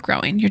yourself you are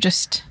growing. You're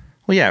just...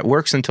 Well, yeah, it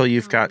works until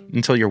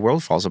your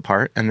world falls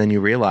apart, and then you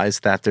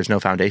realize that there's no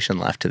foundation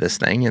left to this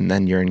thing, and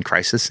then you're in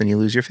crisis and you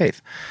lose your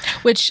faith.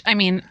 Which, I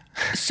mean,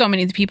 so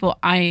many of the people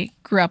I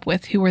grew up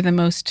with who were the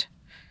most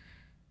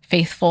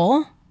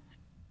faithful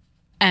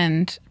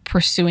and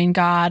pursuing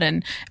God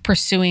and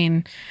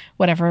pursuing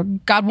whatever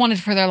God wanted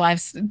for their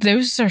lives,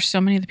 those are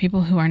so many of the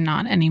people who are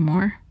not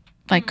anymore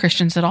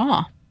Christians at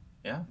all.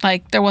 Yeah.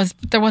 There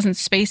wasn't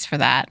space for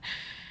that.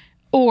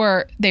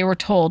 Or they were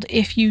told,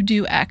 if you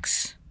do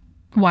X,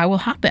 Y will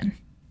happen.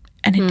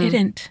 And it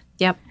didn't.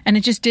 Yep. And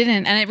it just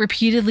didn't. And it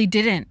repeatedly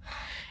didn't.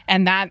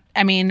 And that,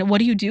 I mean, what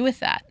do you do with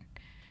that?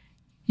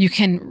 You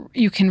can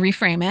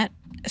reframe it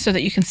so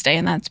that you can stay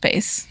in that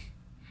space.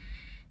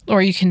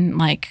 Or you can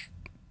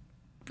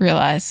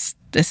realize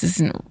this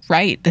isn't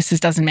right. This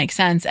doesn't make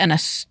sense, and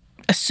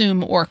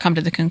assume or come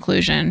to the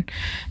conclusion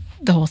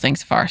the whole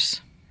thing's a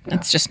farce. Yeah.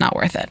 It's just not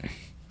worth it.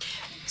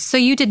 So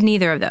you did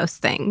neither of those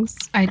things.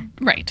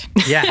 Right.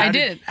 Yeah, I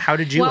did. How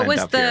did you? What end was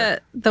up here?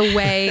 the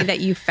way that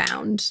you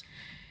found?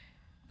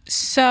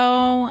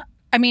 So,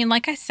 I mean,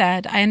 like I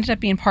said, I ended up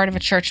being part of a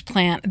church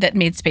plant that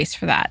made space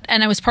for that,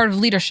 and I was part of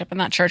leadership in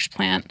that church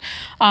plant.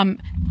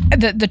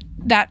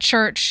 That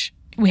church,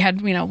 we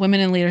had women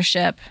in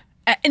leadership,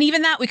 and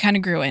even that we kind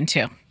of grew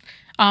into.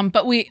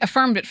 But we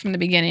affirmed it from the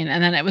beginning,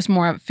 and then it was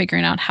more of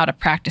figuring out how to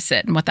practice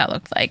it and what that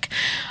looked like.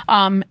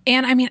 And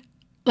I mean,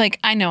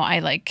 I know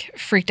I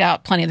freaked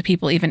out plenty of the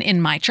people even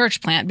in my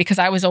church plant because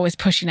I was always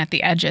pushing at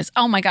the edges.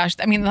 Oh my gosh.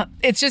 I mean,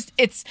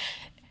 it's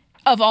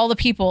of all the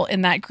people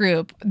in that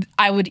group,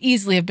 I would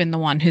easily have been the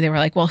one who they were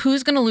like, well,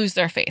 who's going to lose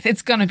their faith?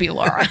 It's going to be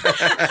Laura.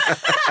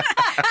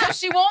 Because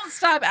she won't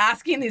stop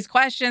asking these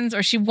questions,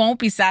 or she won't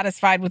be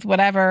satisfied with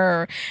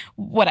whatever.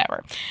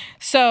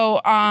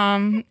 So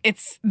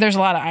there's a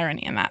lot of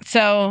irony in that.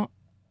 So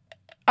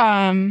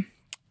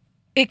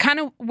it kind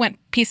of went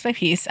piece by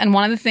piece. And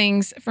one of the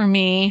things for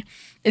me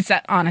is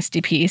that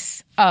honesty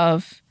piece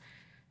of,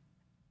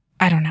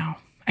 I don't know.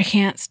 I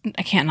can't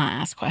not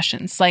ask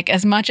questions.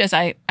 As much as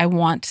I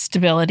want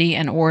stability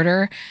and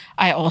order,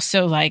 I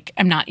also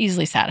I'm not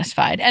easily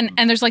satisfied. And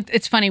there's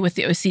it's funny with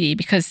the OCD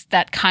because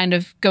that kind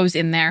of goes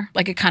in there.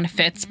 It kind of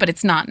fits, but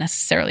it's not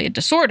necessarily a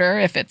disorder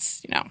if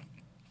it's,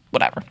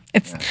 whatever.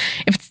 It's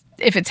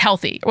if it's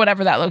healthy or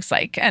whatever that looks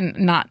like, and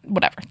not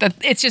whatever. That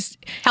it's just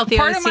healthy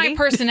part OCD? Of my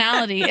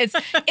personality.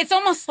 It's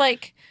almost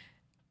like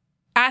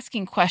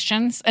asking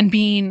questions and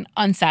being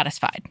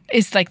unsatisfied.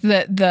 It's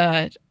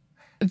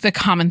the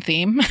common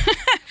theme.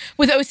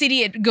 With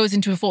OCD, it goes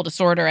into a full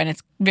disorder, and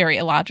it's very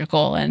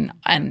illogical and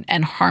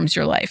harms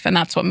your life, and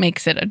that's what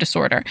makes it a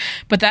disorder.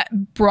 But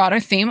that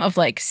broader theme of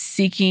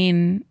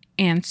seeking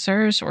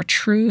answers or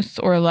truth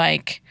or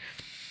I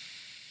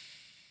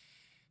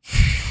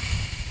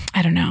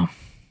don't know.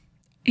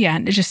 Yeah,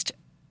 and just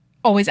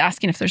always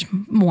asking if there's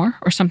more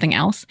or something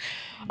else.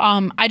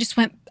 I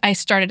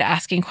started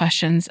asking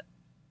questions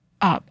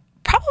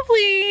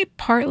probably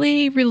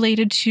partly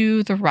related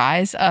to the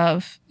rise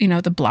of, the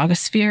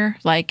blogosphere.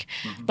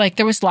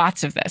 There was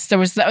lots of this. There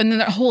was and then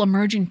the whole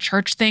emerging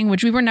church thing,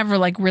 which we were never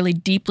really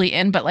deeply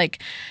in, but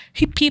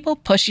people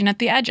pushing at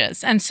the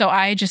edges. And so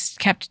I just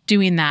kept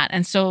doing that.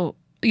 And so,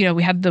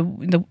 we had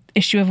the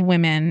issue of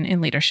women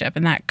in leadership,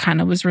 and that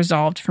kind of was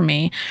resolved for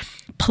me.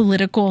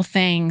 Political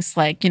things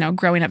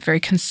growing up very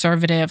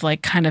conservative,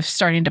 kind of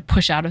starting to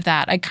push out of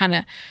that.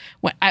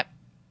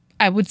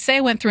 I would say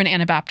I went through an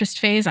Anabaptist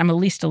phase. I'm at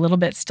least a little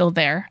bit still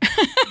there.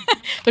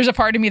 There's a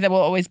part of me that will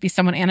always be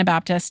somewhat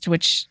Anabaptist,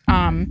 which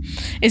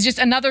is just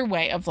another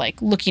way of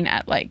looking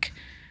at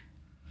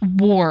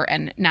war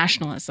and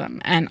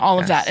nationalism and all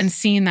of that and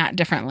seeing that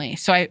differently.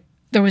 So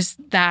there was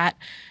that.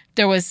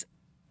 There was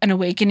an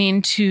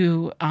awakening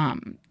to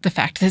the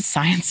fact that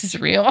science is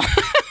real.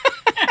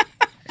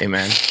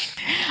 Amen.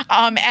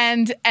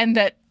 And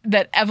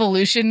that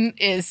evolution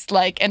is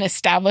an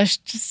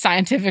established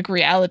scientific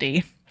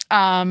reality.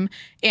 And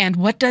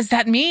what does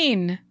that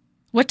mean?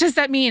 What does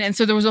that mean? And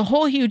so there was a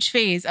whole huge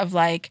phase of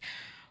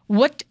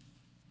what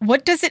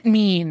does it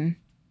mean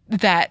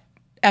that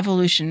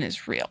evolution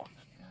is real?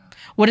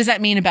 What does that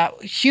mean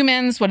about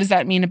humans? What does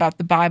that mean about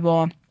the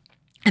Bible?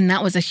 And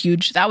that was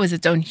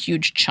its own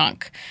huge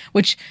chunk,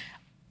 which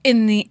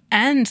in the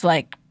end,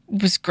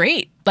 was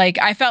great.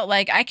 I felt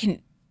like I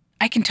can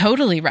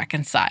totally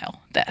reconcile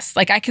this.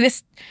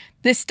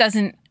 This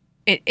doesn't,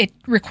 it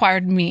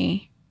required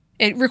me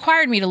to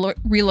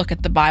relook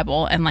at the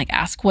Bible and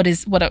ask what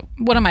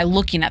am I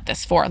looking at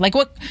this for?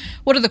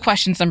 What are the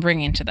questions I'm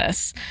bringing to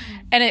this?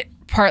 And it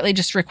partly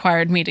just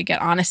required me to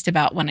get honest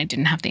about when I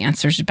didn't have the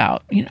answers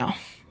about,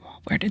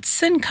 where did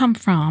sin come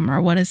from,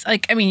 or what is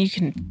you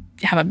can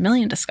have a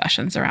million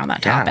discussions around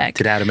that topic.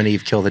 Did Adam and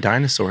Eve kill the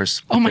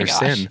dinosaurs with their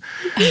sin?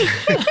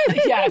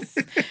 Yes.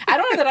 I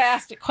don't know that I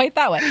asked it quite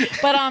that way.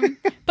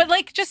 But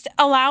just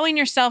allowing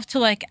yourself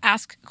to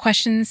ask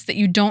questions that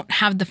you don't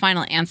have the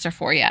final answer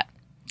for yet.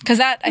 Because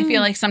that, I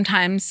feel like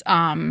sometimes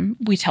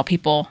we tell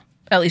people,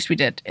 at least we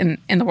did in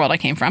the world I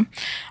came from,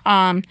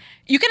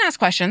 you can ask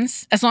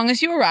questions as long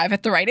as you arrive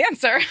at the right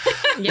answer.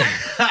 Yep.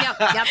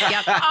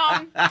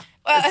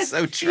 That's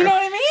so true. You know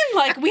what I mean?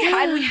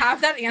 We have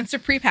that answer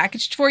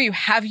prepackaged for you.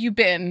 Have you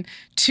been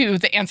to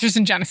the Answers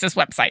in Genesis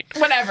website?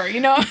 Whatever,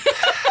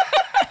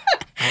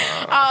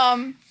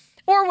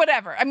 or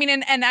whatever. I mean,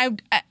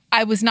 and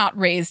I was not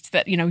raised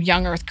that,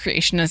 young earth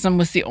creationism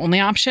was the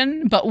only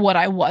option. But what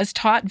I was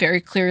taught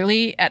very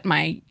clearly at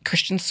my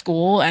Christian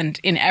school and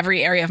in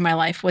every area of my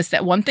life was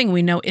that one thing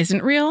we know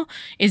isn't real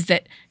is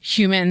that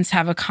humans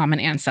have a common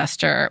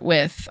ancestor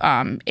with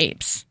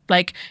apes.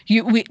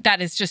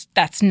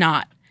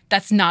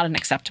 That's not an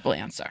acceptable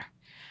answer.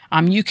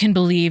 You can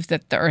believe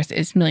that the earth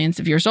is millions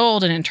of years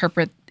old and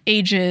interpret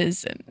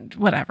ages and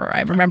whatever.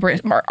 I remember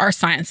our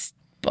science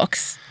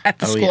books at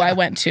the school I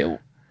went to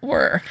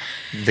were.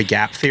 The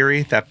gap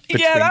theory that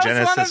between that was one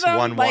of Genesis them,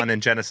 1:1 like-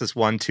 and Genesis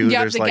 1:2, Yeah,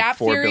 there's the like gap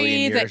 4 theory,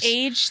 billion years. the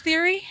age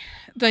theory,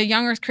 the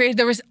young Earth created.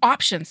 There was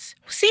options.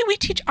 See, we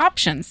teach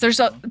options.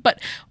 But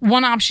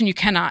one option you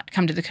cannot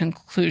come to the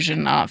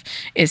conclusion of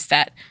is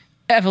that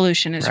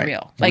evolution is Right.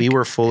 real. We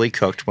were fully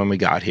cooked when we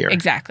got here.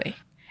 Exactly.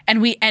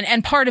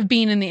 And part of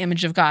being in the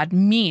image of God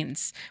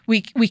means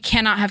we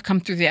cannot have come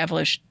through the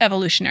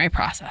evolutionary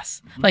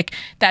process. Like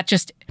that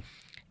just,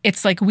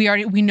 it's like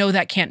we know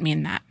that can't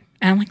mean that.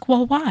 And I'm like,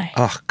 well, why?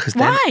 Oh, because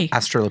then Why?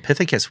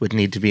 Australopithecus would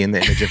need to be in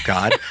the image of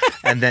God.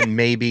 And then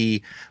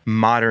maybe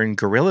modern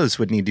gorillas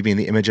would need to be in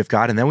the image of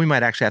God. And then we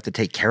might actually have to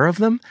take care of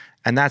them.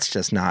 And that's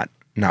just not,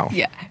 no.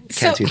 Yeah.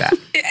 Can't do that.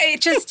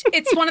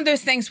 It's one of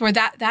those things where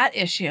that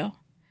issue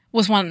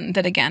was one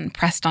that, again,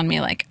 pressed on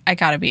me. Like, I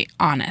got to be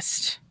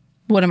honest.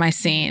 What am I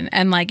seeing?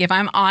 And like, if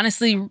I'm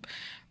honestly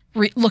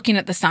looking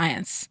at the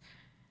science,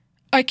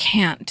 I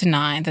can't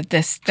deny that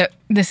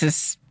this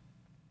is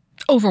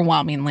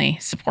overwhelmingly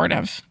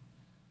supportive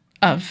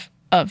of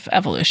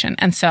evolution.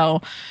 And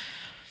so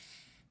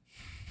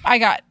I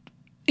got,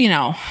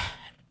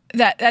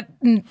 that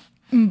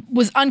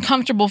was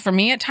uncomfortable for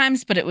me at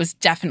times, but it was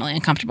definitely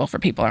uncomfortable for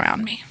people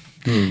around me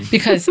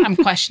because I'm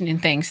questioning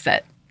things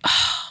that,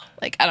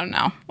 like, I don't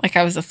know, like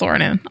I was a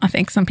thorn in, I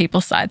think, some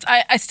people's sides.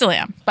 I still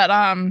am, but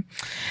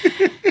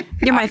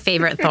You're my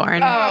favorite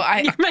thorn.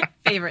 You're my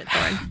favorite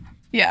thorn.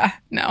 yeah,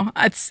 no,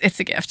 it's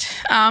a gift.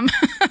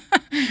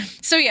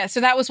 So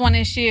that was one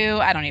issue.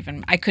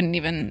 I couldn't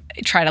even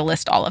try to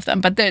list all of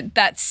them, but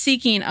that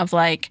seeking of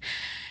like,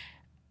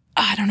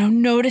 I don't know,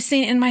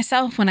 noticing in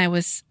myself when I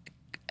was,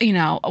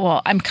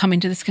 I'm coming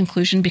to this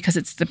conclusion because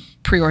it's the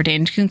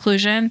preordained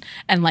conclusion,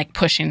 and like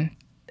pushing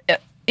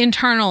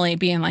internally,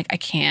 being like,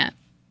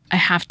 I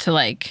have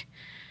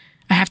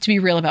to be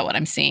real about what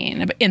I'm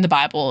seeing in the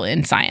Bible,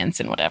 in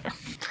science, and whatever.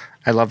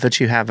 I love that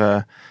you have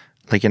an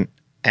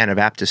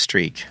Anabaptist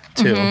streak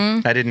too.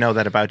 Mm-hmm. I didn't know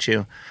that about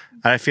you.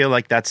 And I feel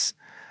like that's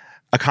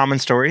a common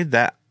story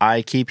that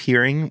I keep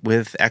hearing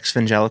with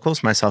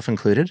ex-evangelicals, myself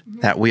included,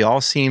 that we all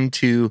seem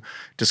to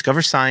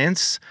discover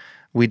science,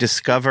 we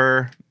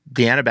discover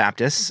the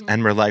Anabaptists,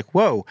 and we're like,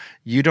 whoa,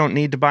 you don't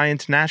need to buy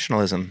into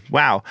nationalism.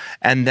 Wow.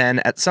 And then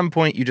at some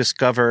point you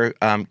discover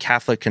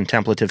Catholic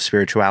contemplative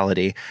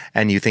spirituality,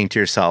 and you think to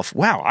yourself,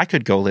 wow, I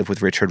could go live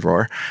with Richard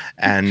Rohr.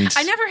 And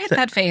I never hit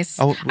that phase.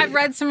 Oh, I've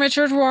read some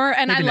Richard Rohr,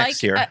 and maybe I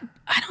next year.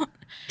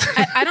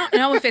 I don't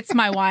know if it's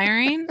my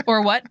wiring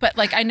or what, but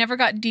like I never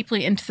got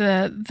deeply into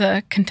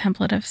the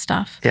contemplative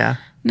stuff. Yeah.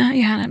 Not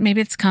yet. Maybe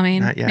it's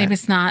coming. Not yet. Maybe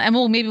it's not. And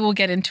maybe we'll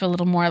get into a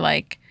little more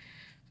like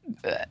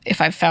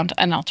if I've found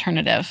an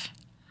alternative,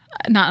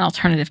 not an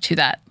alternative to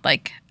that,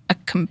 like a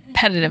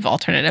competitive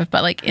alternative,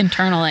 but like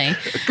internally.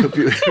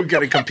 We've got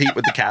to compete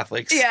with the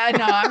Catholics. Yeah,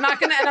 no, I'm not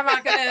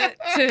gonna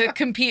to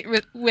compete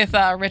with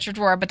Richard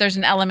Rohr, but there's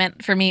an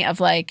element for me of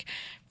like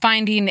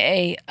finding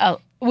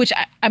which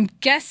I'm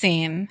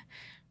guessing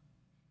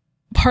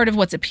part of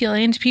what's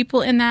appealing to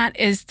people in that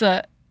is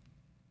the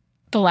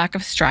lack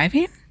of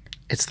striving.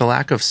 It's the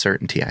lack of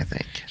certainty, I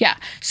think. Yeah.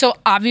 So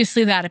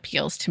obviously that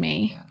appeals to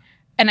me. Yeah.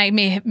 And I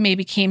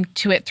maybe came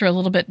to it through a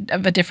little bit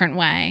of a different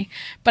way.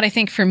 But I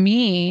think for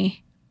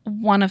me,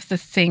 one of the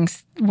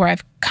things where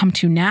I've come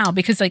to now,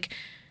 because like,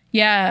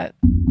 yeah,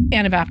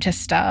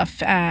 Anabaptist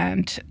stuff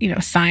and,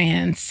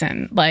 science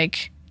and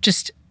like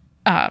just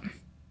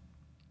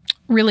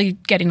really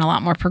getting a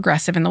lot more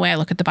progressive in the way I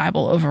look at the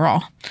Bible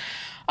overall.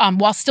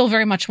 While still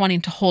very much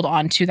wanting to hold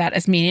on to that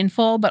as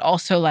meaningful, but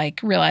also like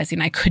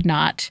realizing I could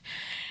not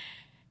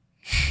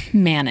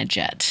manage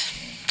it.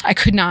 I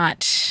could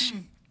not...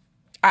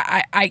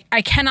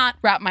 I cannot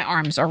wrap my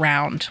arms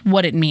around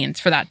what it means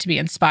for that to be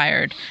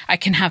inspired. I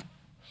can have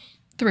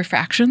the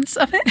refractions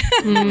of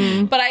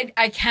it, but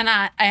I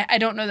cannot, I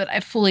don't know that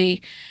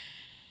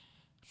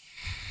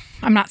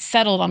I'm not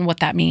settled on what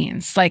that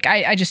means. Like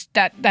I just,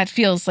 that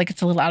feels like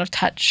it's a little out of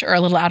touch or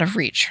a little out of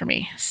reach for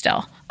me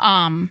still.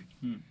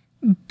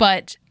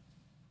 But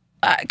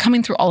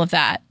coming through all of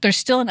that, there's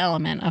still an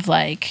element of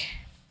like,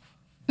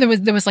 there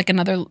was like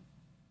another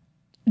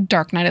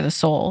dark night of the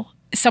soul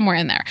somewhere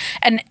in there.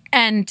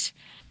 And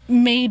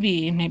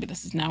maybe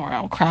this is now where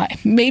I'll cry.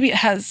 Maybe it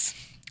has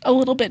a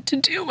little bit to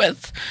do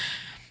with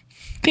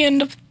the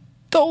end of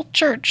the old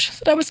church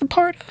that I was a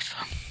part of.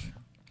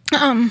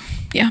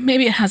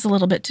 Maybe it has a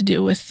little bit to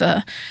do with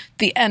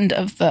the end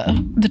of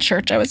the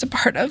church I was a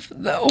part of,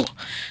 though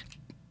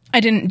I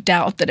didn't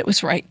doubt that it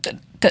was right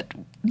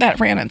that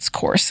ran its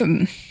course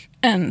and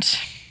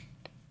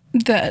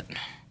that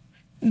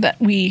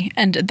we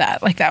ended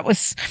that. Like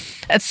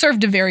it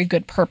served a very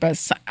good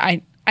purpose.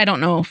 I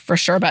don't know for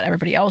sure about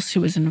everybody else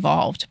who was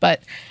involved,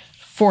 but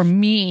for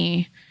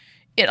me,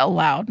 it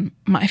allowed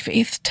my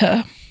faith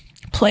to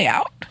play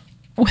out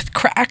with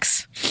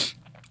cracks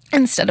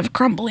instead of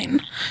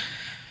crumbling.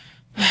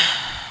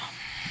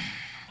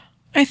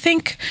 I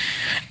think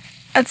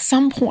at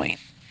some point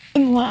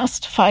in the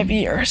last 5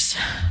 years,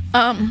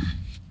 and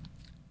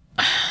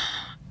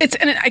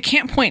I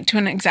can't point to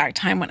an exact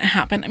time when it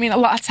happened. I mean, a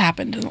lot's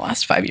happened in the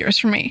last 5 years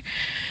for me.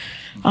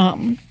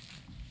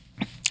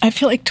 I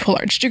feel like to a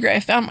large degree I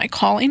found my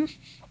calling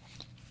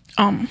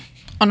on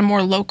a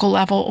more local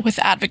level with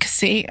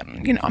advocacy.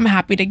 And, you know, I'm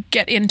happy to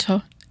get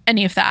into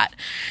any of that.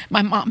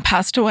 My mom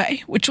passed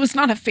away, which was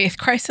not a faith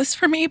crisis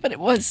for me, but it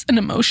was an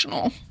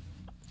emotional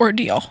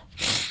ordeal.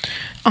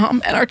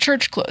 At our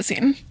church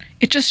closing,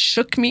 it just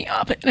shook me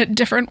up in a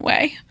different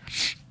way.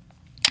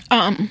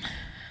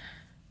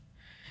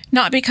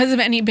 Not because of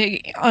any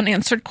big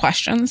unanswered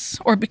questions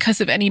or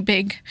because of any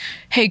big,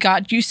 hey,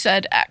 God, you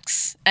said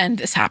X and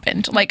this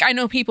happened. Like, I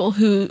know people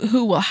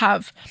who will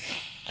have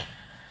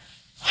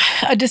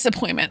a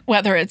disappointment,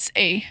 whether it's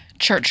a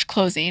church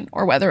closing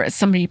or whether it's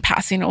somebody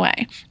passing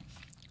away,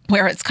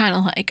 where it's kind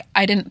of like,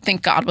 I didn't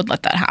think God would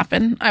let that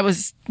happen. I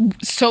was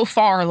so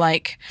far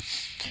like,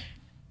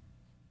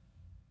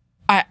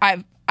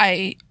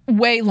 I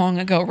way long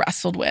ago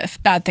wrestled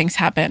with bad things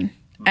happen.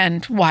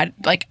 And why,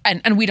 like,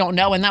 and we don't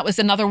know. And that was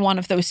another one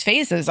of those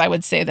phases I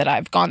would say that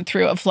I've gone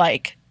through of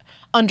like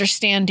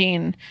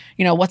understanding,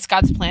 you know, what's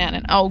God's plan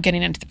and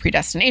getting into the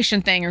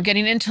predestination thing or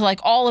getting into like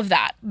all of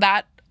that.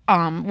 That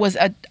was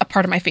a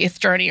part of my faith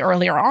journey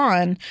earlier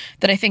on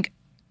that I think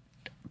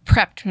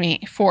prepped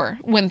me for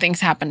when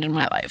things happened in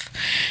my life.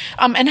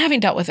 And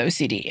having dealt with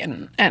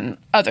OCD and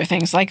other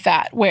things like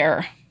that,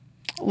 where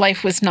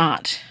life was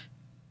not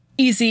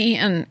easy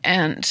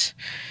and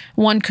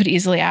one could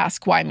easily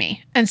ask, why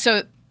me? And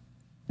so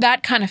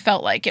that kind of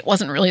felt like it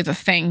wasn't really the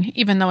thing,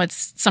 even though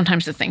it's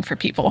sometimes the thing for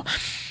people.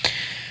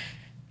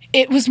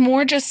 It was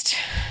more just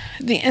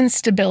the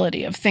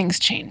instability of things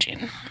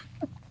changing,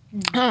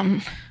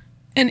 and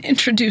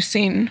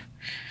introducing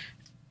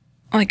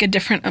like a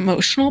different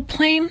emotional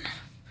plane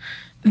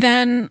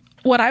than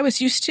what I was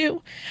used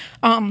to.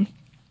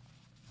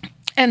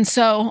 And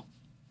so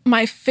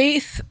my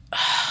faith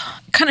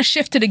kind of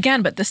shifted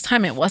again, but this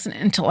time it wasn't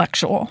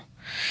intellectual.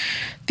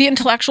 The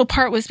intellectual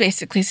part was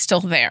basically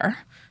still there.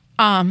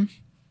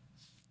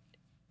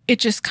 It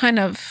just kind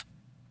of,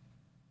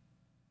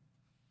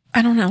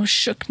 I don't know,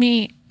 shook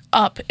me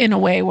up in a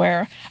way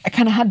where I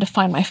kind of had to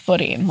find my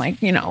footing.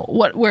 Like, you know,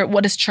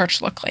 what does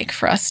church look like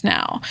for us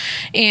now?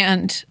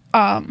 And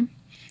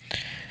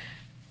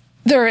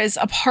there is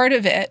a part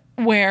of it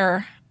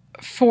where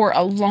for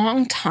a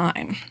long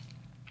time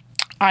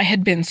I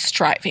had been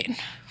striving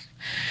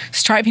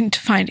to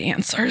find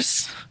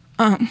answers.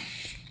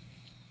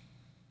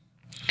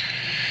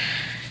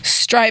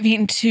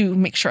 Striving to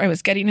make sure I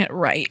was getting it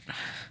right.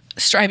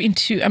 Striving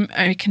to,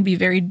 I can be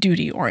very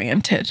duty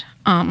oriented,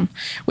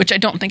 which I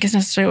don't think is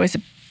necessarily always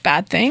a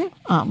bad thing.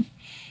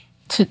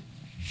 To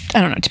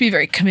be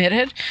very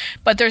committed,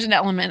 but there's an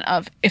element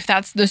of if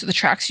those are the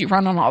tracks you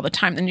run on all the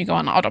time, then you go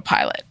on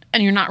autopilot,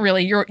 and you're not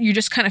really. You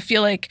just kind of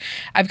feel like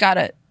I've got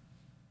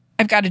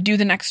to do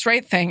the next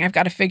right thing. I've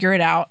got to figure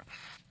it out,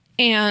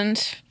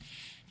 and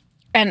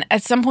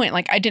at some point,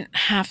 like I didn't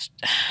have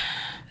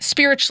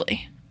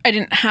spiritually, I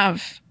didn't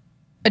have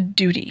a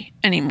duty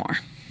anymore.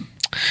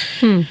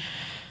 I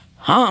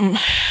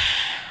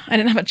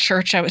didn't have a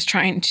church I was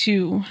trying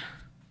to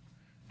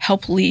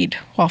help lead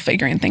while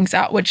figuring things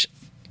out, which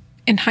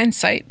in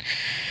hindsight,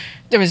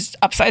 there was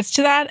upsides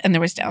to that and there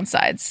was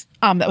downsides.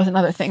 That was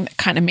another thing that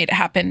kind of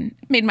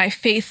made my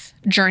faith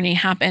journey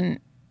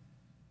happen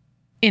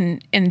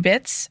in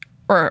bits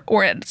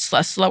or at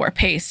a slower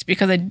pace,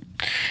 because I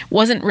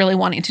wasn't really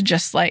wanting to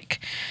just like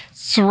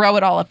throw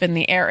it all up in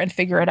the air and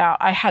figure it out.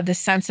 I had this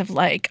sense of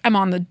like, I'm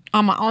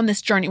on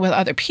this journey with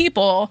other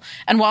people.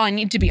 And while I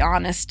need to be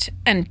honest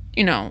and,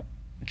 you know,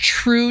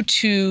 true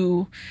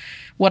to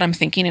what I'm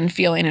thinking and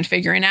feeling and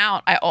figuring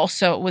out, I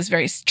also was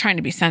very trying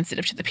to be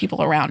sensitive to the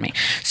people around me.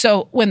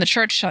 So when the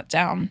church shut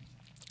down,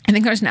 I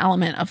think there's an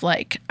element of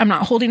like, I'm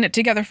not holding it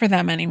together for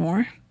them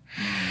anymore.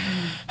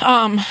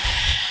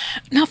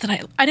 Not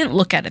that I didn't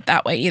look at it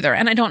that way either.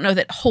 And I don't know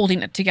that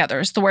holding it together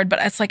is the word, but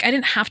it's like I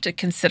didn't have to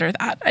consider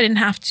that. I didn't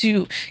have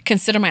to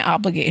consider my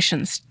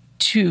obligations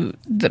to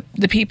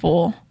the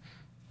people,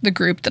 the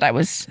group that I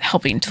was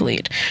helping to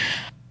lead.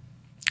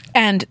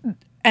 And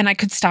I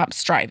could stop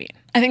striving.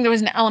 I think there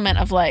was an element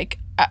of like,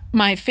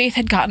 my faith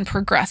had gotten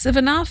progressive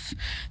enough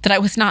that I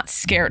was not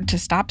scared to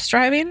stop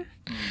striving.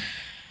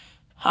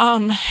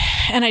 And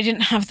I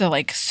didn't have the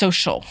like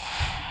social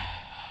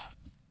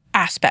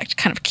aspect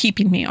kind of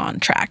keeping me on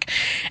track.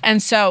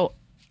 And so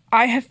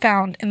I have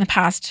found in the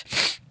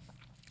past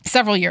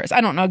several years, I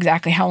don't know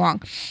exactly how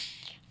long,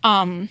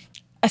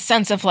 a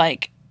sense of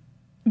like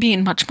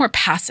being much more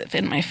passive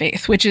in my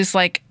faith, which is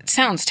like,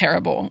 sounds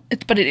terrible,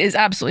 but it is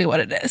absolutely what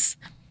it is.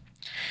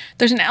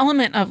 There's an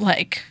element of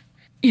like,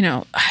 you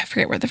know, I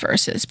forget where the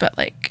verse is, but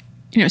like,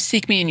 you know,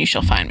 seek me and you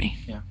shall find me.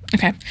 Yeah.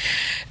 Okay.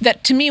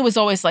 That to me was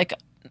always like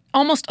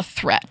almost a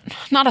threat,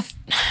 not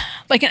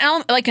like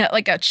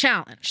a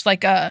challenge,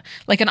 like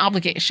an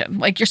obligation.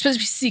 Like you're supposed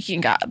to be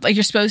seeking God. Like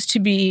you're supposed to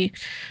be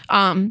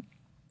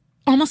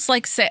almost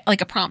like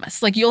a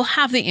promise. Like you'll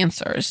have the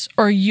answers,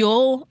 or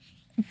you'll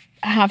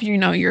have, you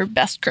know, your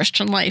best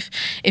Christian life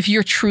if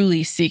you're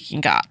truly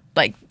seeking God.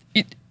 Like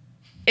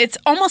it's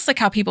almost like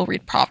how people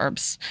read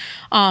Proverbs.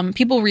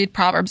 People read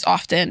Proverbs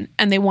often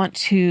and they want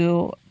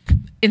to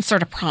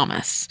insert a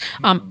promise.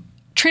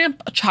 train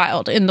up a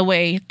child in the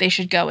way they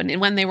should go,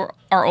 and when they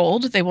are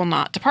old, they will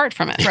not depart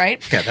from it,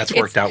 right? Yeah, that's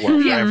worked out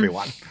well for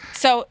everyone.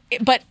 So,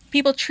 but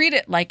people treat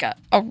it like a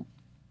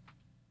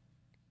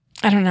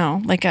I don't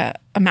know, like a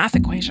math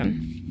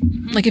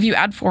equation. Like if you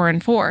add 4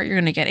 and 4, you're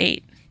going to get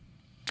 8.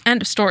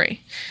 End of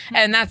story.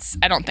 And that's,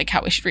 I don't think,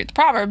 how we should read the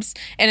Proverbs.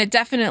 And it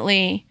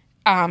definitely,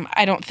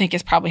 I don't think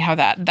is probably how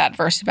that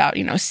verse about,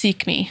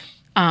 seek me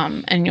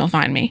and you'll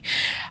find me.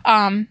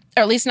 Or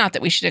at least not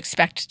that we should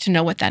expect to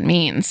know what that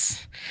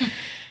means.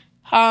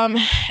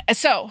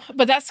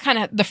 But that's kind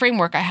of the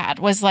framework I had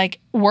was like,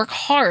 work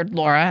hard,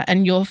 Laura,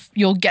 and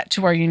you'll get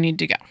to where you need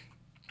to go.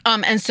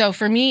 And so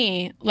for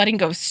me, letting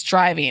go of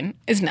striving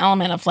is an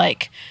element of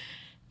like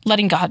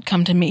letting God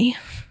come to me.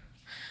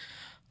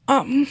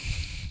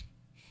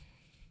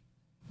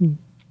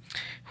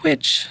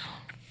 Which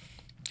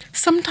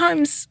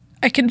sometimes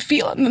I can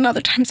feel it and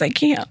other times I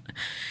can't.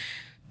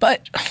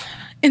 But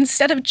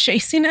instead of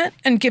chasing it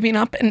and giving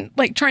up and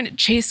like trying to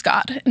chase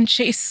God and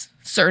chase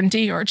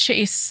certainty or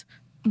chase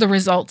the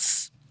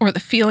results or the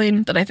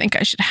feeling that I think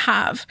I should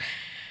have,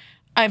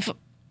 I've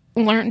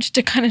learned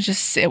to kind of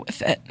just sit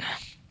with it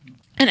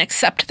and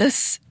accept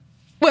this,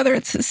 whether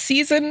it's a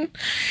season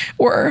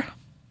or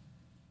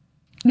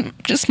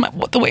just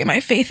the way my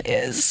faith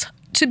is,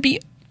 to be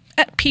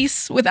at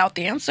peace without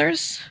the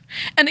answers.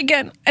 And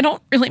again, I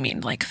don't really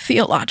mean like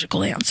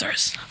theological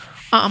answers.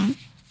 I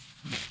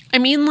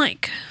mean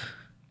like,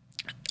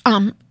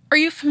 are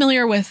you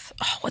familiar with,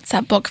 what's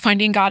that book,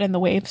 Finding God in the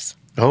Waves?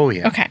 Oh,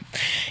 yeah. Okay.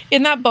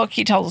 In that book,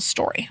 he tells a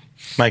story.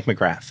 Mike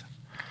McGrath.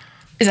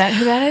 Is that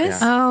who that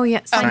is? Yeah. Oh, yeah.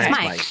 Science Science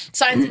Mike. Mike.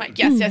 Science Mike.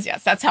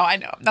 Yes. That's how I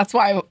know him. That's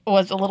why I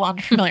was a little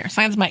unfamiliar.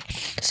 Science Mike.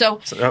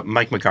 So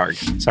Mike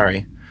McHargue.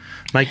 Sorry.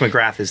 Mike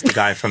McGrath is the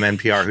guy from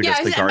NPR who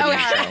does the Guardian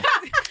show.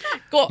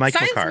 Cool. Mike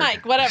Science McHargue.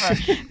 Mike, whatever.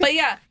 But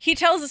yeah, he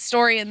tells a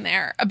story in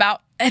there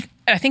about, I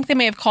think they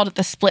may have called it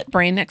the split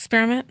brain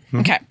experiment.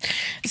 Okay.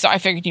 So I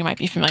figured you might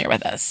be familiar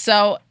with this.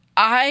 So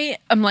I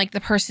am like the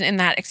person in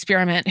that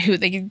experiment who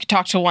they could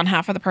talk to one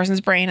half of the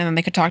person's brain and then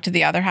they could talk to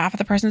the other half of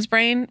the person's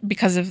brain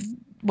because of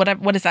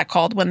what is that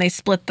called when they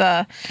split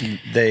the...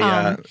 They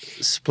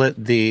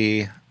split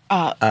the...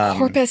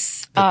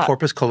 corpus... the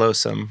corpus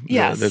callosum,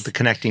 yes. the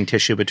connecting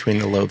tissue between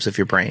the lobes of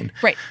your brain.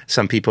 Right.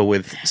 Some people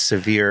with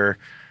severe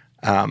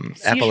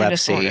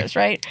epilepsy, disorders,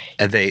 right?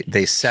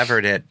 They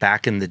severed it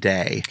back in the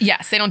day.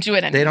 Yes, they don't do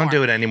it anymore. They don't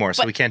do it anymore,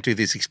 so we can't do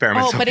these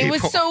experiments. But on it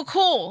was people. so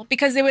cool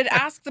because they would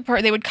ask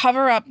they would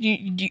cover up.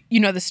 You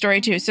know the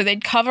story too. So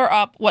they'd cover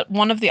up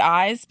one of the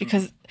eyes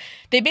because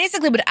they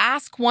basically would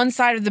ask one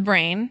side of the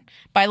brain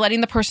by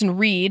letting the person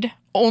read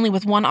only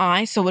with one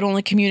eye, so it would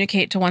only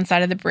communicate to one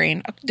side of the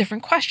brain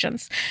different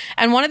questions.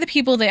 And one of the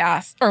people they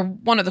asked, or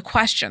one of the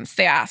questions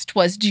they asked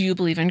was, "Do you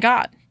believe in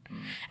God?"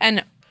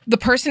 And the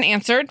person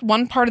answered,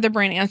 one part of their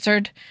brain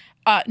answered,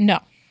 no,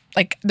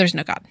 like there's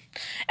no God.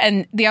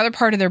 And the other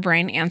part of their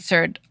brain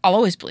answered, I'll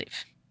always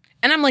believe.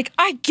 And I'm like,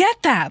 I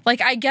get that. Like,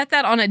 I get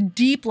that on a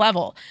deep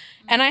level.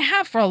 And I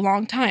have for a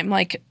long time,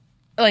 like,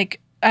 I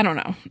don't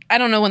know. I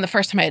don't know when the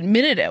first time I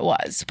admitted it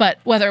was, but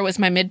whether it was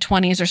my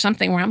mid-20s or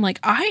something where I'm like,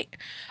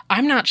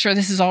 I'm not sure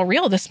this is all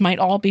real. This might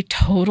all be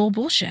total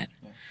bullshit.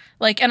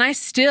 Like, and I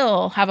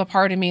still have a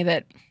part of me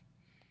that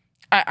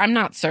I'm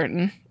not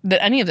certain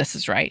that any of this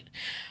is right.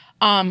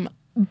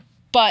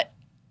 But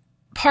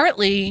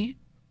partly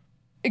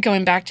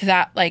going back to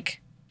that, like,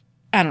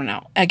 I don't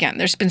know, again,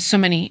 there's been so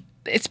many,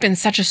 it's been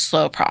such a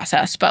slow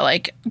process, but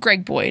like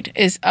Greg Boyd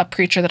is a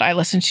preacher that I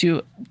listened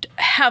to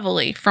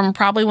heavily from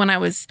probably when I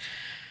was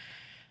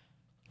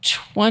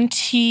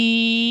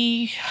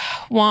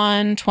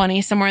 21,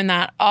 20, somewhere in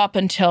that, up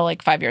until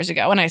like 5 years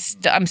ago. And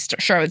I'm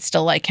sure I would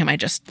still like him. I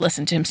just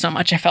listened to him so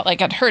much. I felt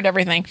like I'd heard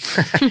everything.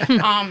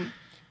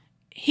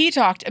 He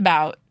talked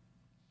about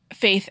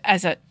faith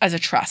as a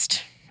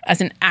trust, as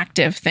an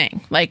active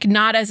thing, like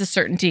not as a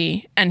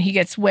certainty. And he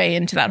gets way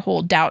into that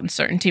whole doubt and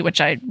certainty,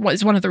 which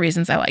was one of the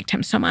reasons I liked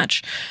him so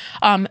much.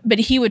 But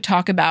he would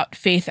talk about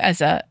faith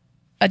as a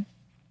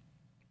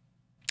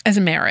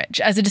marriage,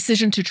 as a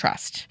decision to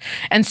trust.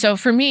 And so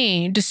for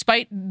me,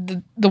 despite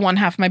the one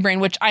half of my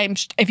brain, which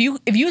if you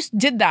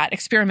did that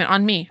experiment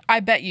on me, I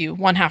bet you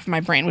one half of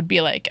my brain would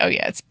be like, oh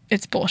yeah,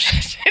 it's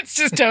bullshit. It's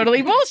just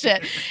totally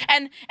bullshit.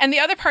 And the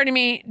other part of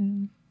me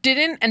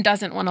didn't and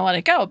doesn't want to let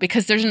it go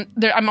because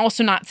I'm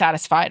also not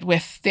satisfied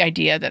with the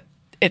idea that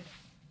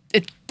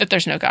that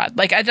there's no God.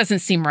 Like, it doesn't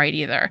seem right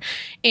either.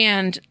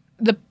 And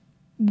the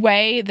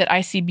way that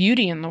I see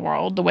beauty in the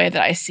world, the way that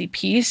I see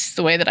peace,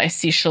 the way that I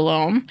see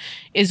shalom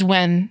is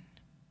when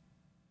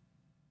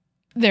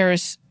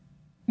there's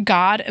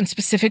God and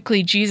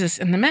specifically Jesus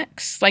in the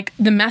mix. Like,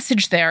 the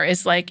message there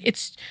is like,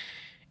 it's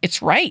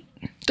right.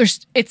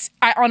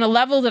 On a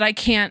level that I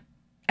can't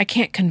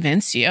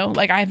convince you.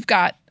 Like, I've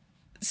got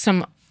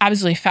some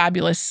absolutely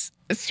fabulous,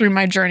 through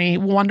my journey,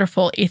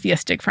 wonderful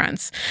atheistic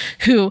friends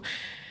who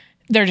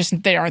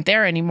they aren't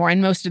there anymore.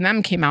 And most of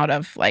them came out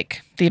of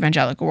like the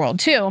evangelical world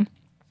too.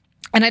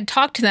 And I'd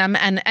talk to them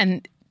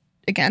and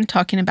again,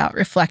 talking about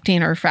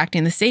reflecting or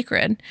refracting the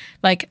sacred,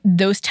 like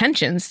those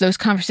tensions, those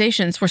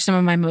conversations were some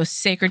of my most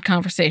sacred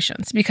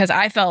conversations because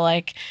I felt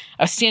like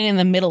I was standing in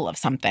the middle of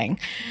something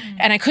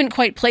and I couldn't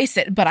quite place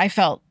it, but I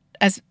felt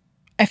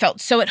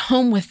so at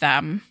home with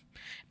them,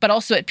 but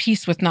also at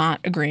peace with not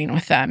agreeing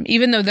with them,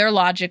 even though their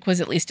logic was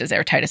at least as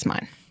airtight as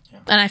mine. Yeah.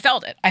 And I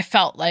felt it. I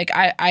felt like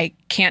I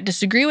can't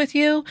disagree with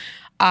you.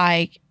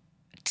 I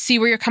see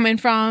where you're coming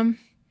from.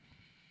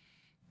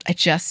 I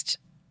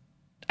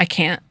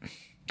can't.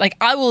 Like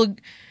I will,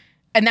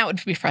 and that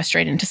would be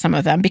frustrating to some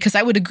of them because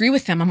I would agree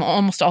with them on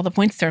almost all the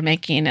points they're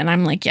making. And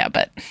I'm like, yeah,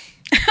 but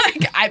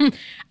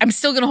I'm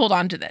still going to hold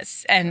on to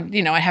this. And,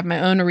 I have my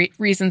own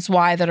reasons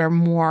why that are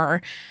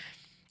more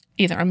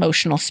either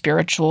emotional,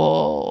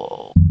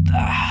 spiritual,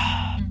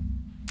 I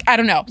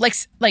don't know.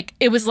 Like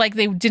it was like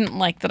they didn't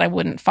like that I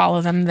wouldn't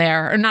follow them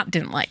there, or not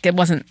didn't like. It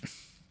wasn't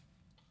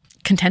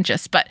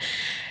contentious, but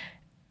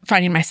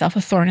finding myself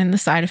a thorn in the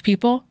side of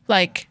people,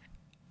 like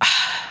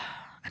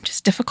I'm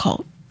just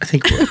difficult. I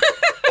think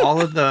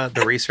all of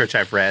the research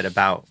I've read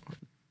about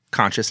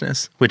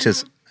consciousness, which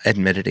is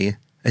admittedly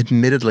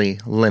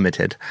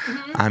limited.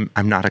 I'm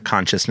not a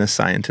consciousness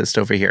scientist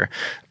over here.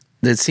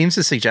 It seems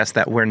to suggest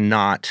that we're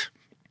not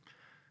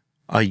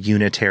a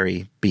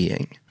unitary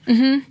being.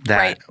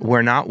 That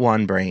we're not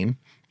one brain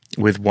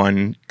with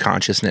one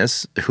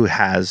consciousness who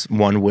has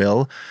one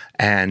will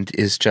and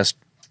is just,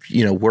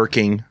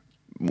 working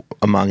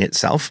among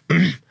itself.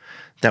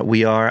 That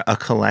we are a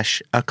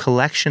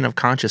collection of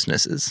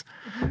consciousnesses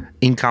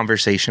in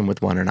conversation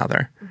with one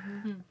another.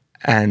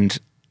 And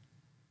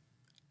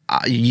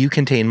you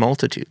contain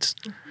multitudes.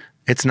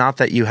 It's not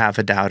that you have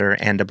a doubter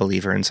and a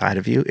believer inside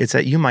of you. It's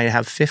that you might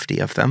have 50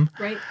 of them.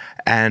 Right.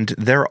 And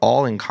they're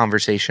all in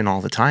conversation all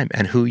the time.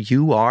 And who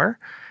you are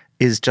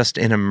is just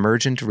an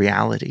emergent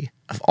reality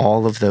of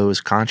all of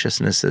those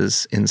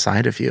consciousnesses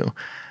inside of you.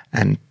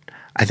 And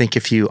I think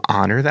if you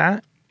honor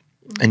that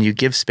and you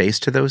give space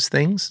to those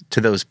things,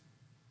 to those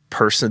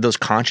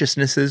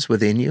consciousnesses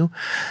within you,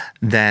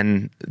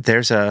 then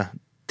there's a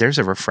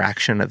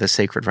refraction of the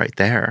sacred right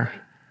there.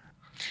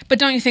 But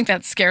don't you think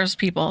that scares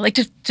people? Like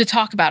to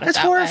talk about it It's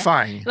that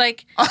horrifying. Way?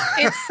 Like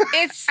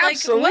it's like,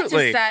 what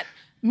does that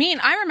mean?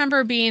 I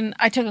remember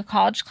I took a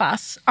college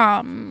class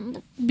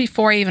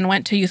before I even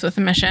went to Youth with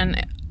a Mission,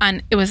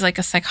 and it was like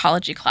a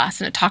psychology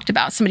class, and it talked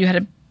about somebody who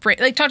had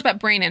talked about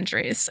brain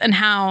injuries and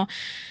how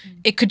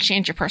it could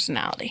change your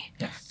personality.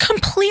 Yes.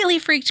 Completely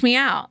freaked me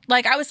out.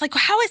 Like I was like,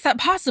 how is that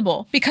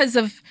possible? Because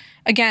of,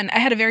 again, I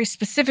had a very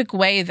specific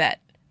way that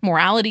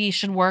morality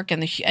should work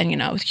and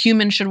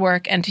human should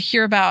work, and to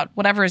hear about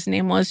whatever his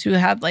name was who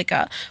had like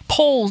a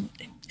pole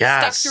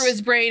stuck through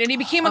his brain and he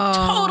became a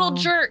total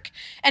jerk,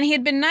 and he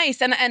had been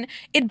nice, and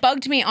it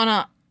bugged me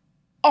on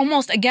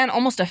almost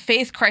a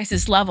faith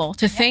crisis level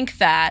to think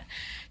that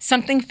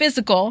something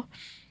physical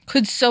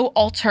could so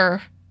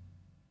alter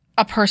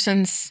a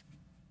person's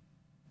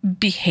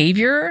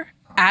behavior,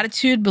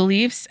 attitude,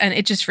 beliefs, and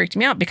it just freaked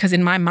me out because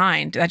in my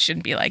mind, that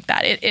shouldn't be like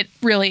that. It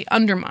really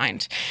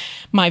undermined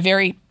my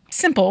very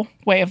simple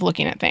way of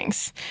looking at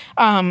things.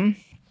 So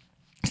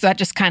that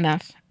just kind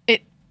of,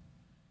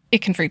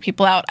 it can freak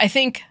people out. I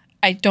think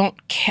I don't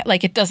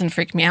like, it doesn't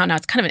freak me out now.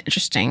 It's kind of an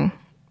interesting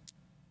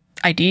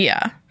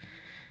idea.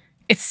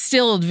 It's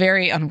still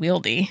very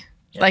unwieldy,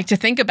 like to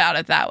think about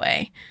it that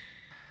way.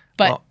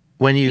 But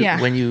when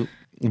you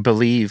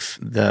believe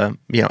the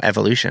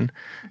evolution,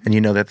 and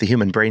you know that the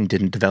human brain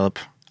didn't develop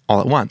all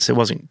at once. It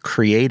wasn't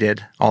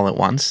created all at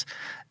once.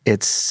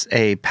 It's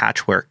a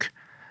patchwork.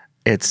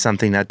 It's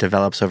something that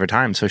develops over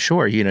time. So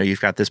sure, you've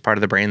got this part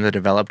of the brain that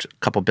developed a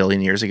couple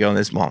billion years ago, and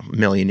this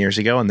million years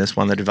ago, and this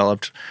one that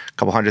developed a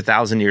couple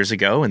 100,000 years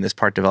ago, and this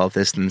part developed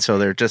this, and so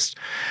they're just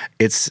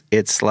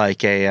it's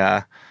like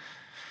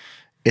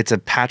it's a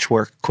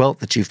patchwork quilt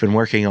that you've been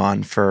working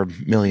on for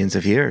millions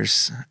of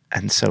years,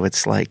 and so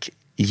it's like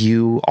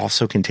you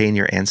also contain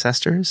your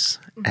ancestors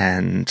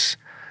and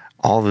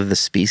all of the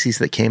species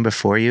that came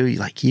before you.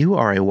 Like, you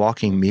are a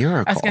walking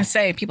miracle. I was going to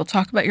say, people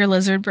talk about your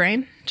lizard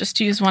brain, just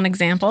to use one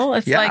example.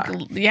 It's I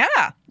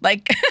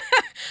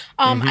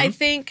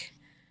think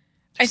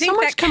so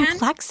much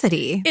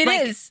complexity. It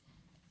is.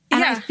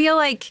 And I feel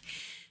like,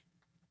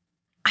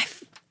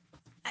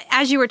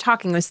 as you were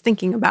talking, I was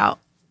thinking about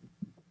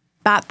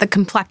the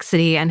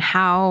complexity and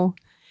how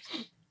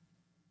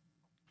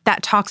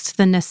that talks to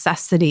the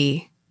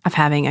necessity of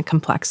having a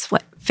complex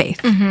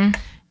faith.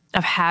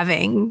 Of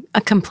having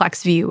a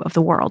complex view of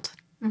the world.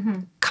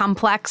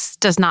 Complex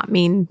does not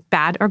mean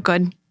bad or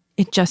good.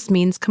 It just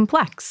means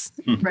complex.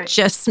 Right. It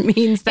just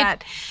means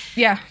that.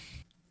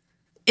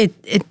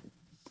 It.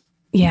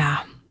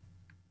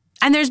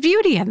 And there's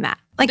beauty in that.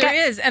 Like there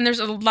is. And there's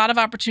a lot of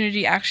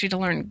opportunity actually to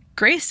learn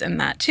grace in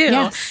that too.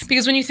 Yes.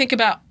 Because when you think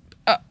about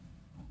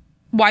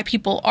why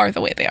people are the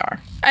way they are,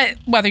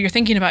 whether you're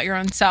thinking about your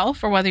own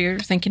self or whether you're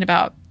thinking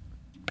about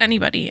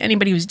anybody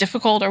who's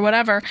difficult or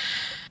whatever,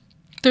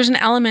 there's an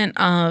element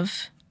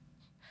of,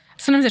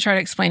 sometimes I try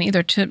to explain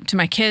either to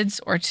my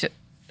kids or to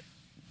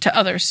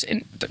others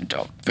in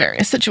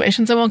various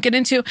situations I won't get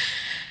into.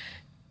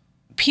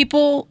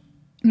 People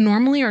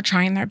normally are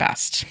trying their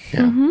best.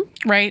 Yeah.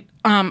 Right?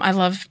 I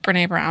love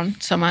Brene Brown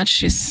so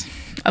much.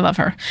 I love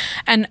her.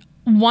 And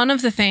one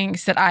of the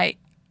things that I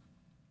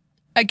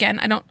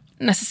don't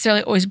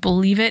necessarily always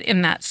believe it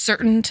in that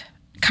certain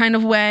kind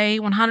of way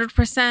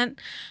 100%,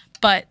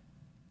 but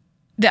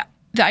the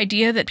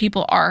idea that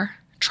people are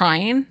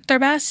trying their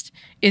best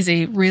is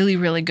a really,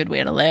 really good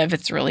way to live.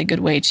 It's a really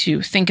good way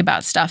to think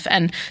about stuff.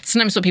 And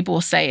sometimes what people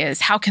will say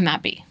is, how can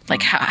that be?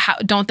 Like, how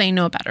don't they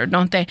know better?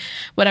 Don't they,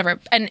 whatever.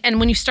 And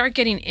when you start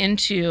getting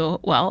into,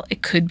 well,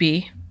 it could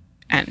be,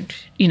 and,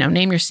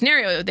 name your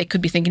scenario. They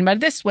could be thinking about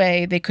it this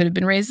way. They could have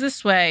been raised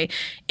this way.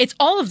 It's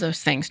all of those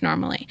things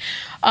normally.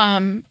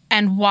 And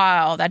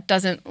while that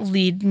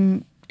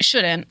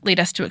shouldn't lead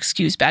us to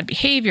excuse bad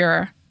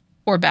behavior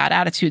or bad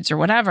attitudes or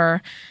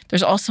whatever,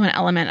 there's also an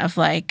element of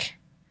like,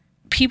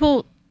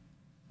 people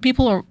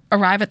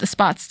arrive at the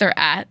spots they're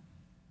at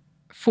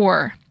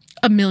for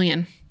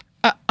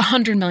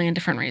 100 million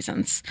different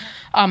reasons.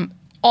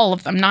 All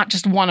of them, not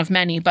just one of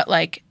many, but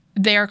like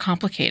they are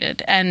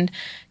complicated. And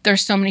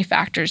there's so many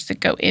factors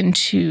that go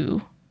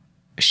into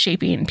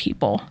shaping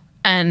people.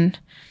 And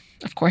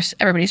of course,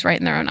 everybody's right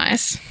in their own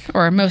eyes,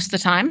 or most of the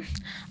time.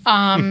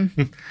 Or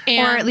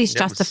at least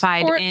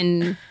justified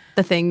in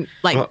the thing.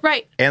 Like,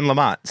 right. Anne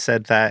Lamott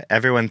said that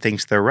everyone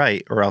thinks they're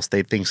right or else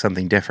they think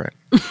something different.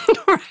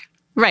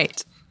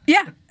 Right.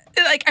 Yeah.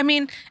 Like, I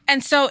mean,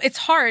 and so it's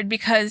hard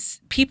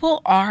because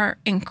people are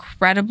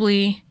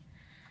incredibly,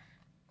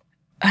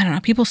 I don't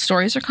know, people's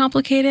stories are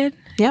complicated.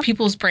 Yep.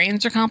 People's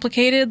brains are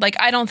complicated. Like,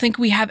 I don't think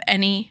we have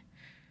any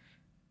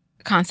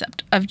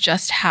concept of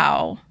just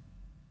how,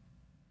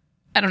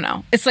 I don't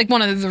know. It's like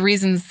one of the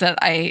reasons that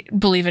I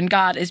believe in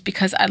God is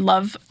because I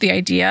love the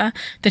idea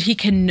that he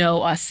can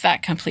know us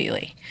that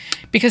completely.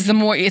 Because the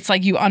more, it's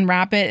like you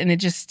unwrap it and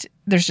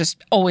there's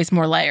just always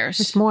more layers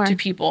to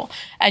people.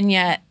 And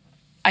yet,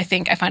 I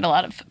think I find a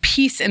lot of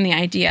peace in the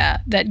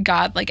idea that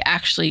God like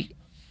actually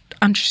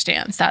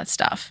understands that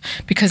stuff.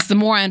 Because the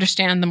more I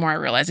understand, the more I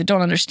realize I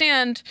don't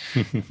understand.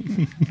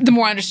 The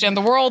more I understand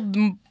the world,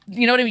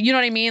 you know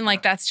what I mean?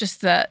 Like that's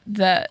just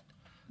the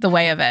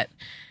way of it.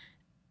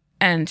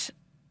 And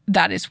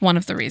that is one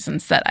of the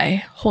reasons that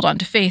I hold on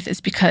to faith, is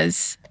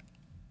because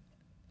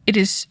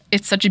it's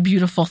such a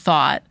beautiful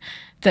thought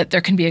that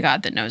there can be a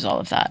God that knows all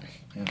of that.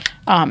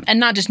 Yeah. And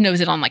not just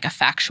knows it on like a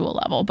factual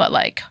level, but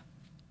like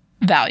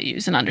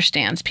values and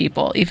understands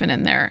people even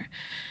in their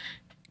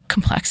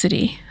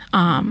complexity.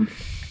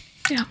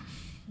 Yeah.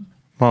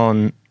 Well,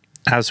 and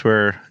as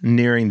we're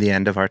nearing the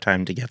end of our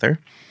time together,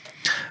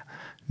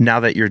 now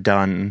that you're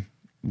done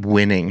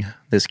winning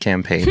this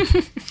campaign,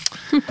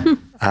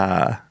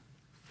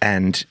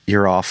 and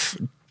you're off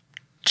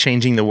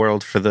changing the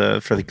world for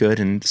the good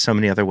in so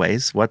many other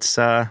ways, what's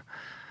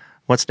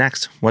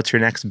next? What's your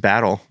next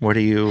battle? What are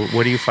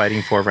you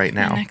fighting for right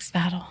now? The next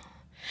battle.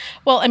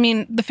 Well, I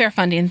mean, the fair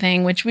funding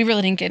thing, which we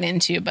really didn't get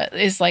into, but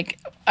is like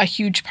a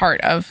huge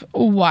part of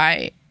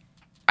why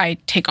I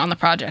take on the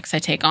projects I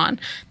take on.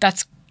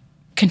 That's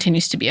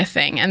continues to be a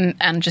thing.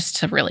 And just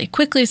to really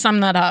quickly sum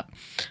that up,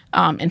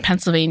 in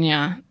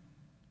Pennsylvania,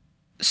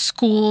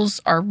 schools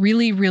are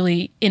really,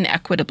 really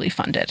inequitably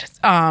funded.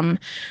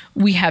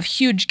 We have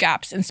huge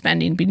gaps in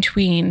spending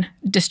between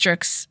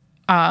districts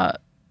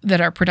that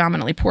are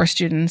predominantly poor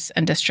students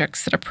and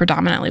districts that are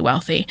predominantly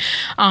wealthy.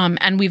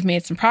 And we've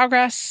made some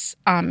progress.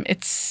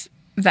 It's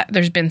that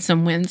there's been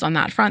some wins on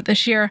that front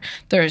this year.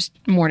 There's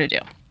more to do.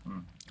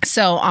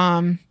 So,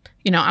 I'm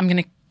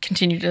going to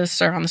continue to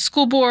serve on the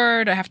school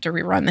board. I have to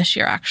rerun this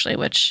year, actually,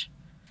 which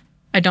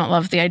I don't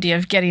love the idea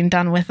of getting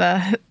done with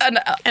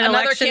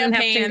another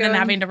campaign and then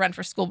having to run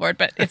for school board,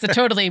 but it's a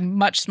totally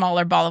much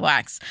smaller ball of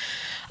wax.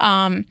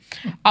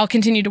 I'll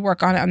continue to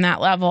work on it on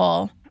that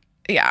level.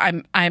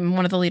 Yeah, I'm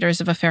one of the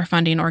leaders of a fair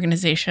funding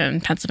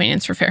organization,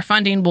 Pennsylvanians for Fair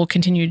Funding. We'll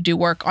continue to do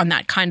work on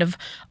that kind of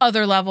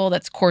other level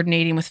that's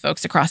coordinating with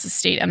folks across the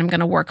state. And I'm going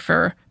to work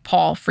for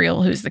Paul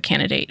Friel, who's the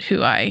candidate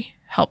who I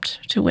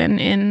helped to win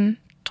in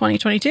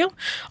 2022.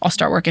 I'll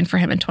start working for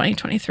him in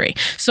 2023.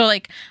 So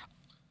like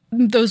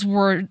those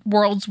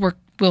worlds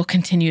will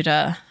continue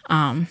to,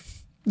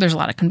 there's a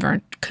lot of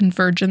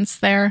convergence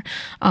there,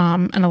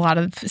 and a lot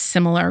of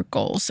similar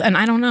goals. And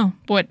I don't know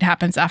what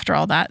happens after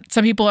all that.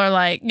 Some people are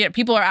like,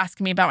 people are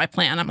asking me about my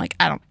plan. I'm like,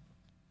 I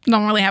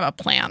don't really have a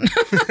plan.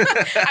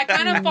 I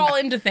kind of fall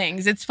into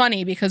things. It's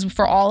funny because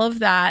for all of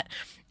that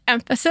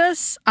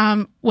emphasis,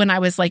 when I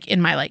was like in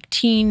my like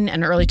teen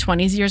and early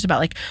 20s years about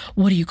like,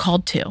 what are you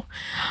called to?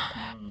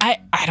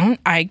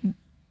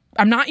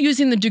 I'm not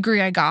using the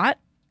degree I got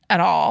at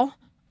all,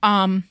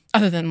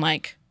 other than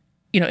like,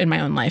 in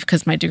my own life,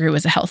 because my degree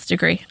was a health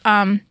degree.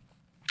 And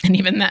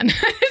even then,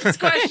 it's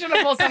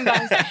questionable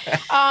sometimes.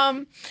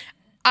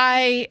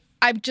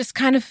 I've just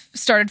kind of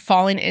started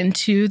falling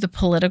into the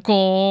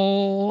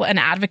political and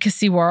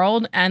advocacy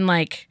world. And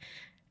like,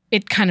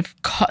 it kind of,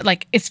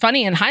 like, it's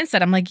funny in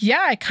hindsight. I'm like,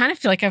 yeah, I kind of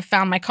feel like I've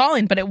found my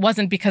calling, but it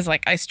wasn't because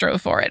like I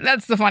strove for it.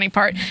 That's the funny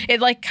part. It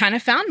like kind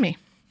of found me.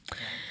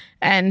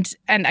 And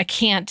I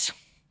can't,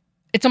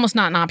 it's almost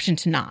not an option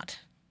to not.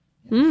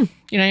 You know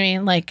what I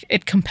mean? Like,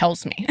 it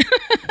compels me.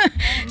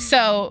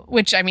 So,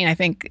 which I mean, I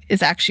think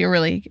is actually a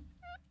way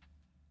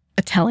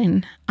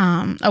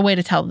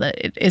to tell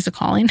that it is a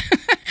calling.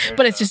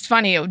 But it's just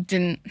funny. It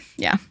didn't,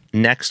 yeah.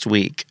 Next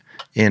week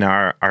in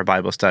our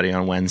Bible study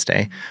on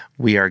Wednesday,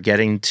 we are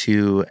getting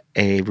to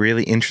a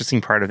really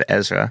interesting part of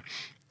Ezra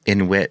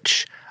in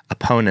which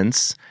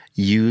opponents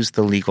use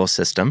the legal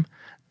system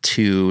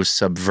to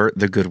subvert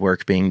the good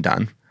work being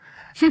done.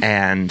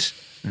 And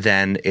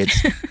then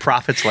it's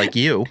prophets like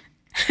you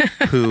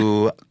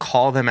who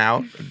call them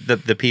out,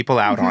 the people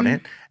out on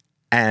it,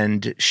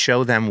 and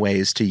show them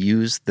ways to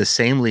use the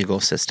same legal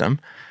system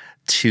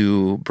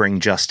to bring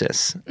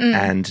justice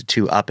and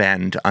to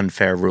upend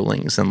unfair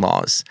rulings and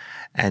laws,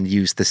 and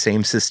use the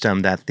same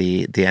system that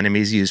the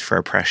enemies use for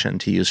oppression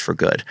to use for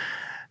good.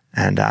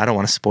 And I don't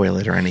want to spoil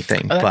it or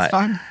anything, but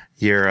fun.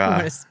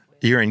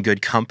 You're in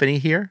good company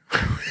here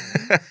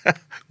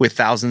with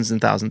thousands and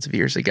thousands of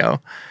years ago.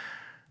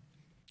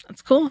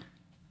 That's cool.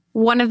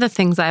 One of the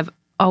things I've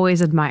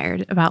always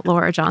admired about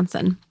Laura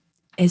Johnson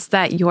is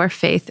that your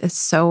faith is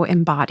so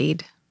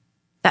embodied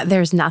that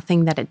there's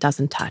nothing that it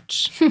doesn't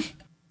touch.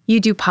 You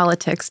do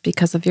politics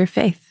because of your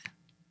faith.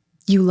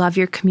 You love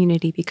your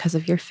community because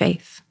of your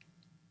faith.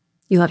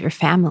 You love your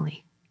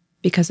family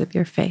because of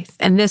your faith.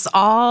 And this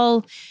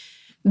all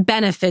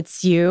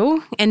benefits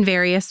you in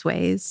various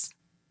ways,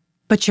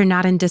 but you're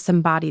not a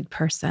disembodied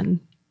person.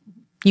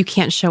 You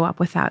can't show up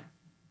without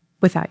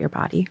your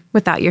body,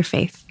 without your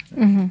faith.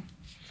 Mm-hmm.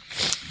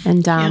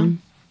 And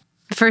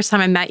the first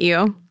time I met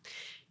you,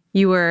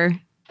 you were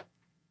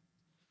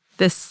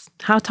this,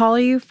 how tall are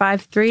you?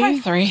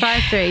 5'3"? 5'3".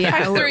 5'3",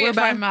 yeah. 5'3" if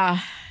I'm, I've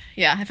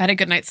had a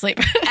good night's sleep.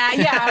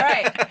 Yeah,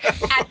 right.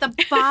 At the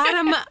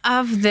bottom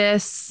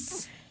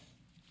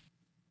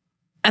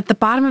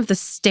of the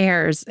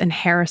stairs in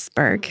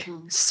Harrisburg,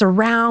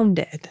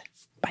 surrounded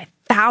by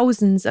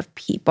thousands of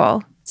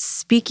people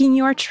speaking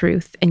your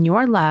truth and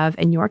your love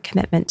and your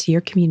commitment to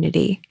your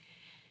community,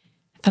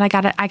 that I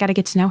gotta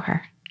get to know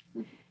her.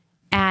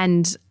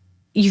 And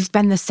you've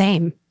been the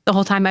same the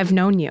whole time I've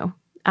known you.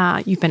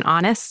 You've been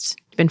honest,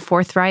 you've been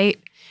forthright.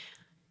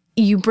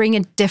 You bring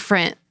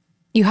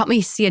you help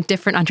me see a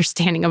different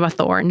understanding of a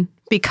thorn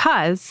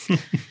because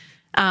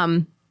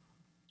you're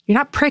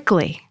not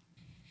prickly.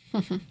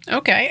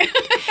 Okay.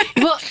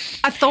 Well,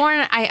 a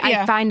thorn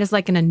I find is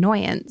like an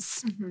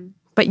annoyance,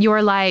 but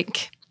you're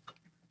like,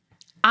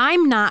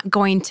 I'm not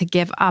going to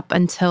give up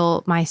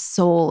until my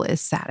soul is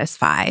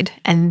satisfied.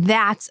 And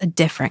that's a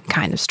different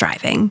kind of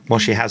striving. Well,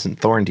 she hasn't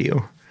thorned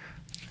you.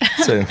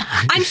 So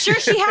I'm sure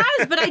she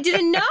has, but I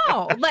didn't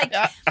know. Like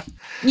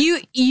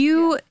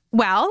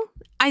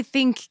I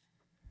think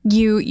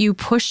you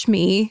push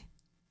me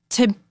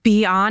to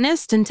be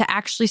honest and to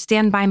actually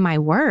stand by my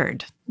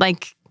word.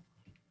 Like,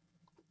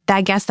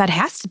 I guess that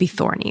has to be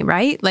thorny,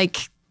 right? Like,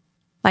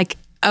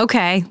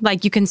 okay,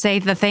 like you can say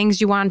the things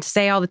you want to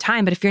say all the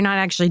time, but if you're not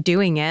actually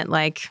doing it,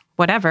 like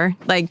whatever,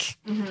 like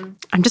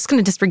I'm just going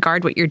to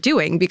disregard what you're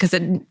doing because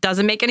it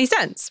doesn't make any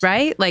sense,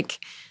 right?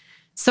 Like,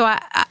 so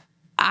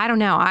I don't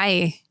know.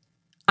 I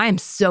am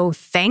so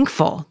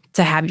thankful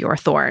to have your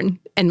thorn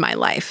in my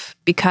life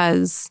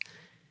because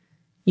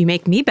you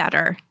make me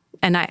better.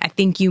 And I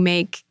think you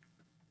make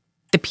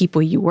the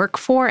people you work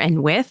for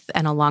and with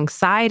and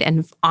alongside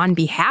and on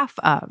behalf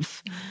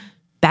of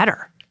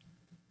better.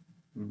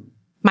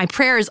 My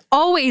prayer is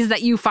always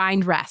that you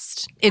find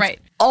rest.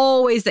 It's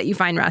always that you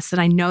find rest.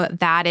 And I know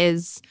that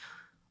is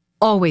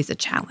always a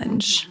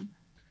challenge.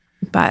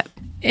 But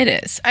it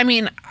is. I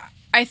mean,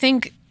 I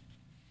think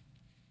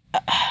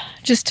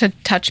just to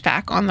touch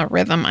back on the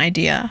rhythm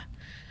idea,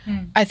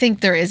 I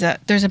think there's a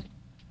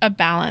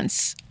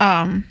balance.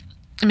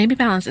 Maybe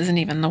balance isn't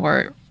even the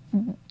word,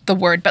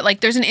 but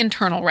like there's an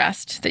internal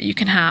rest that you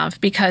can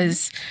have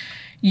because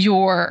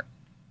you're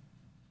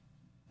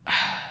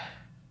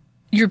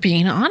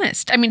being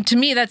honest. I mean, to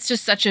me, that's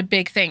just such a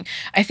big thing.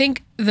 I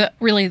think the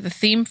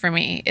theme for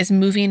me is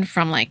moving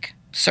from like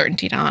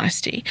certainty to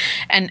honesty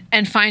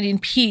and finding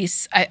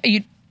peace.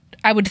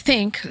 I would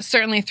think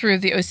certainly through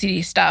the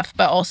OCD stuff,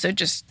 but also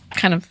just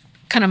kind of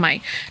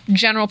my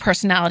general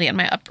personality and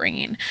my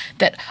upbringing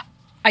that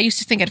I used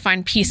to think I'd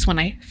find peace when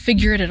I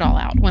figured it all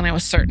out, when I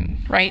was certain,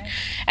 right?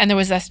 And there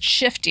was that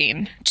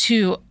shifting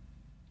to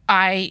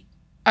I'm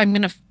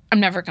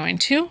never going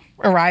to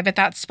arrive at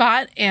that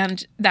spot,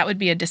 and that would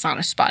be a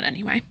dishonest spot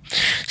anyway.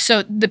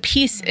 So the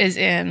peace is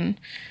in,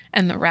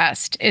 and the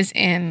rest is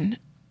in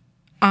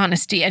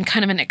honesty and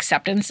kind of an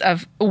acceptance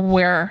of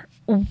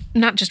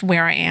not just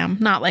where I am,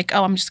 not like,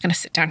 oh, I'm just going to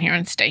sit down here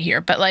and stay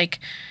here, but like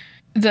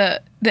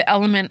the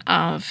element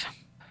of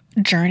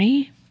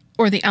journey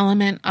or the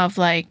element of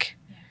like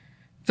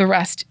the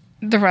rest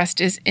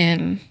is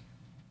in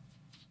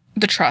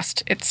the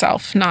trust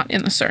itself, not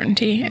in the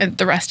certainty.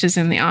 The rest is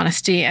in the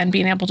honesty and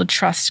being able to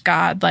trust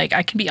God. Like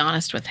I can be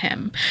honest with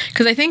him.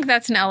 Because I think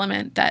that's an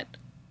element that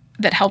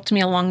helped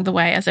me along the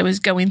way as I was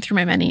going through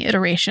my many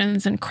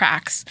iterations and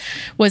cracks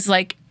was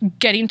like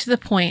getting to the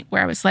point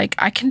where I was like,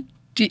 I can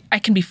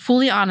can be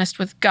fully honest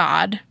with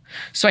God,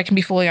 so I can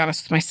be fully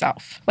honest with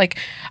myself. Like,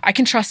 I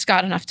can trust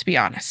God enough to be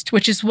honest,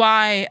 which is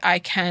why I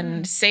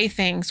can say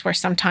things where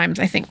sometimes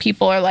I think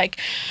people are like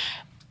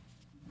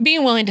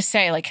being willing to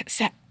say, like,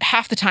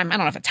 half the time, I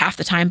don't know if it's half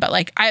the time, but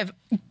like I have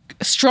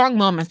strong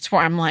moments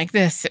where I'm like,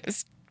 this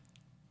is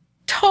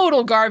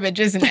total garbage,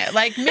 isn't it?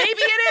 Like, maybe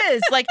it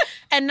is. Like,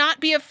 and not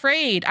be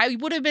afraid. I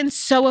would have been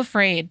so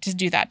afraid to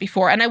do that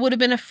before. And I would have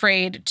been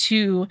afraid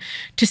to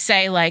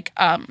say, like,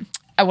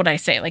 what would I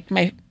say? Like,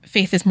 my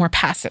faith is more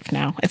passive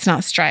now. It's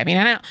not striving.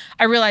 And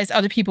I realize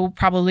other people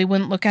probably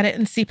wouldn't look at it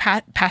and see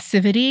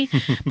passivity.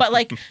 But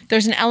like,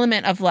 there's an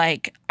element of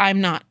like,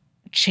 I'm not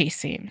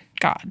chasing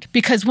God,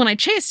 because when I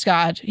chased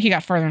God, he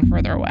got further and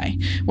further away.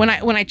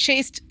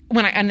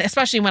 And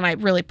especially when I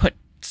really put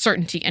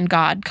certainty and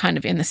God kind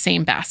of in the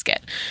same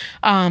basket,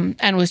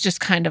 and was just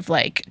kind of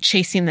like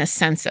chasing this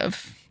sense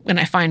of, when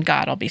I find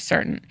God, I'll be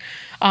certain,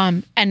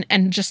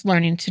 and just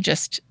learning to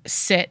just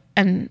sit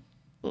and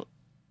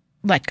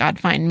let God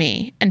find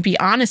me and be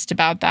honest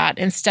about that,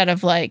 instead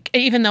of like,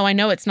 even though I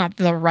know it's not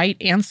the right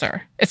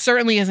answer, it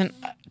certainly isn't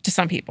to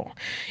some people.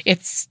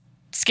 It's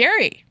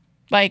scary,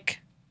 like,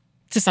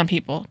 to some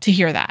people to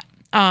hear that.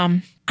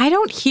 I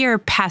don't hear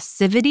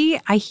passivity.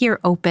 I hear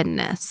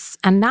openness,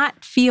 and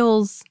that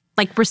feels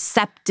like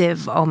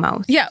receptive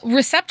almost. Yeah,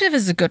 receptive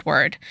is a good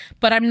word,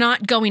 but I'm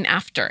not going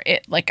after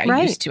it like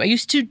I used to. I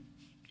used to,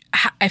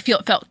 I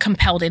felt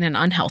compelled in an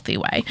unhealthy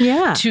way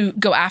to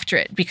go after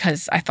it,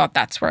 because I thought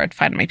that's where I'd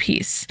find my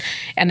peace.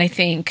 And I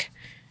think,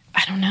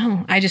 I don't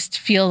know, I just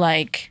feel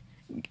like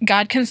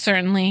God can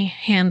certainly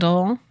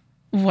handle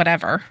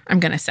whatever I'm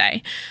going to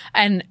say.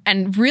 And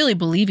really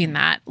believing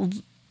that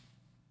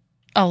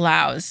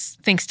allows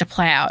things to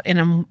play out in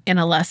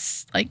a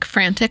less like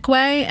frantic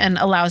way, and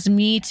allows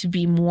me to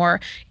be more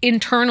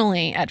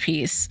internally at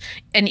peace.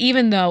 And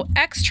even though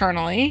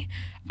externally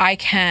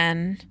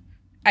I'm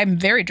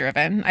very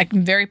driven,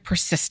 I'm very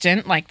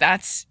persistent, like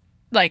that's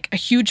like a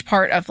huge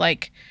part of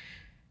like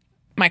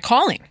my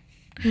calling,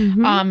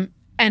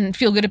 and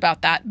feel good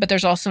about that. But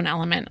there's also an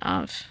element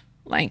of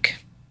like,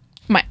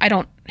 I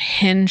don't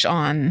hinge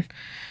on,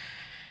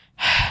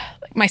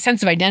 my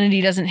sense of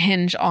identity doesn't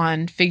hinge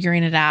on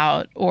figuring it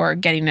out or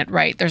getting it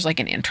right. There's like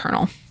an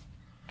internal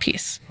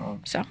piece.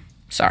 So,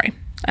 sorry.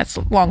 That's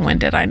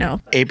long-winded, I know.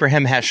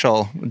 Abraham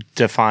Heschel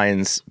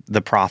defines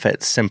the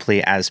prophets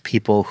simply as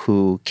people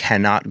who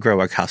cannot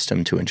grow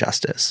accustomed to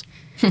injustice,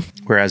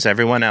 whereas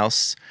everyone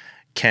else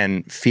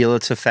can feel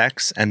its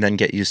effects and then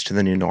get used to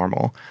the new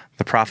normal.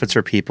 The prophets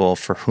are people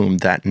for whom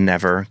that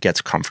never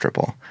gets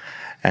comfortable.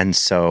 And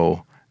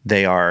so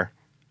they are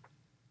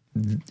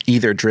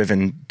either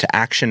driven to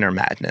action or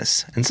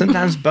madness, and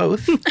sometimes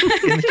both. In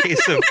the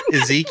case of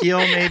Ezekiel,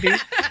 maybe.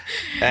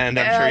 And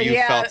I'm sure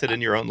you felt it in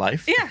your own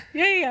life.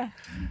 Yeah.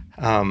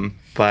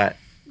 But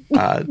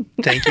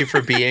thank you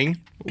for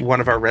being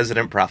one of our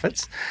resident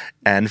prophets,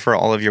 and for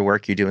all of your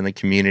work you do in the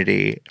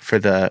community, for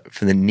the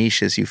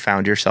niches you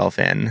found yourself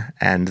in,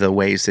 and the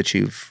ways that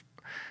you've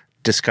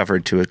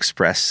discovered to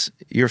express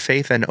your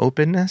faith and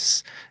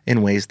openness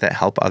in ways that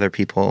help other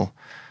people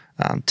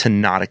to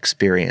not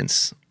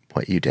experience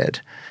what you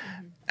did.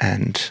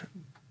 And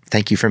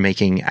thank you for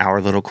making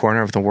our little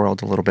corner of the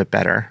world a little bit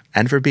better,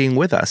 and for being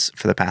with us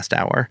for the past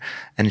hour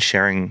and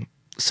sharing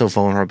so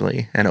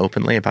vulnerably and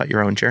openly about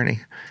your own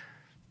journey.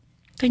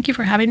 Thank you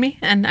for having me.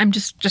 And I'm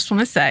just want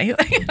to say,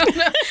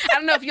 I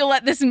don't know if you'll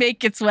let this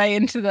make its way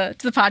into the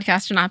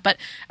podcast or not, but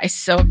I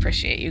so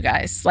appreciate you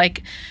guys.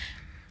 Like,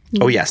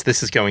 oh yes,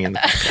 this is going in the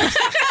podcast.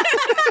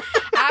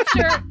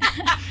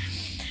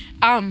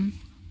 After,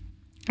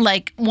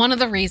 like, one of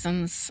the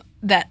reasons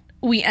that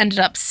we ended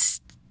up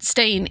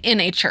staying in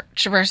a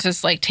church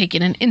versus like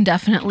taking an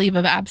indefinite leave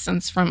of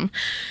absence from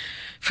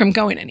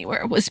going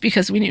anywhere was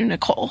because we knew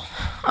Nicole.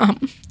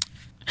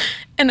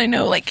 And I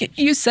know, like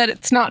you said,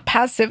 it's not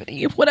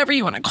passivity, whatever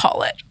you want to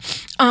call it.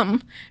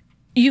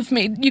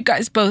 You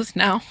guys both,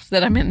 now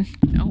that I'm in,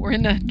 we're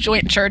in a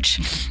joint church.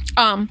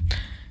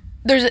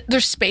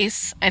 There's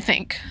space, I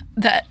think,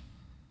 that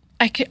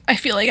I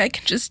feel like I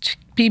can just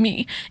be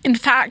me. In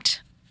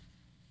fact,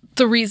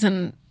 the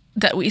reason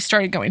that we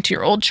started going to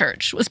your old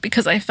church was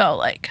because I felt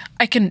like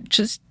I can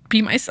just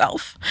be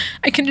myself.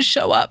 I can just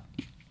show up.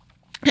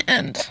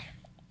 And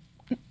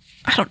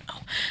I don't know.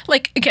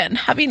 Like, again,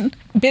 having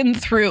been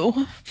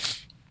through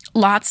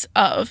lots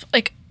of,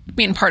 like,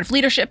 being part of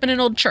leadership in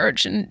an old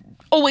church and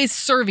always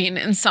serving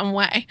in some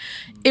way,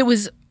 it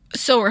was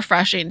so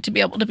refreshing to be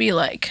able to be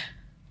like,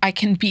 I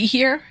can be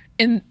here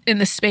in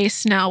the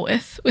space now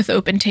with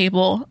Open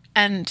Table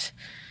and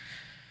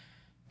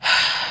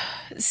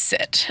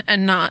sit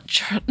and not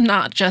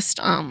just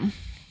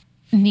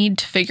need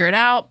to figure it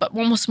out, but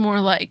almost more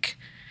like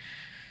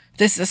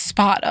this is a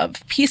spot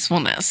of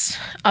peacefulness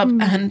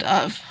and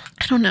of,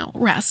 I don't know,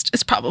 rest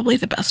is probably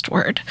the best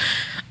word.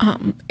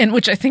 And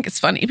which I think is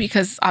funny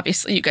because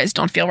obviously you guys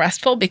don't feel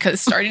restful because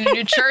starting a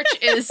new church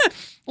is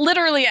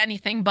literally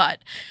anything but.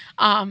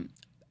 And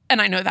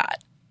I know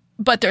that.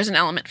 But there's an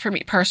element for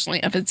me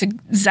personally of it's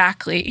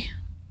exactly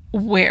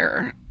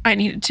where I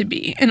needed to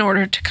be in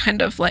order to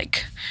kind of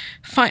like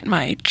find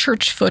my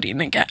church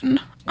footing again.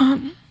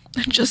 And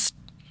just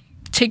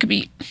take a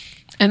beat.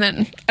 And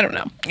then, I don't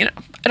know,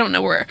 I don't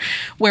know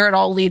where it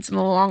all leads in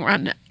the long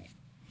run.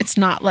 It's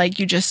not like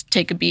you just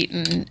take a beat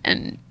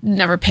and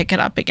never pick it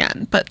up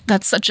again. But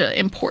that's such an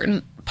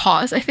important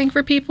pause, I think,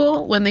 for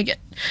people when they get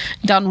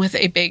done with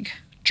a big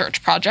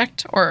church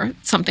project or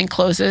something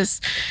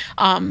closes.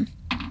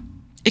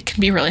 It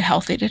can be really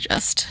healthy to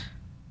just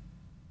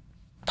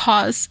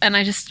pause. And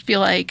I just feel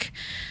like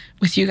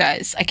with you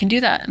guys, I can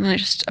do that. And I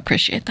just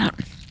appreciate that.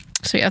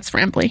 So yeah, it's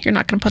rambly. You're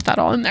not going to put that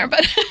all in there,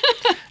 but...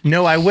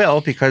 No, I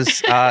will,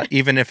 because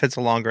even if it's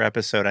a longer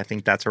episode, I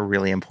think that's a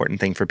really important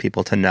thing for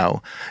people to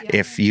know. Yeah.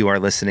 If you are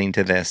listening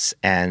to this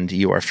and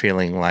you are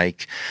feeling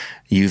like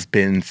you've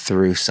been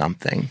through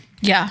something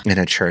in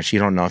a church, you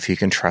don't know if you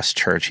can trust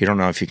church, you don't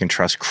know if you can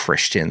trust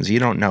Christians, you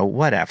don't know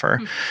whatever.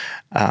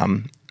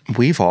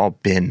 We've all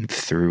been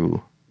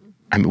through,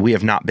 I mean, we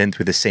have not been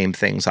through the same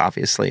things,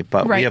 obviously,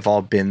 but we have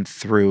all been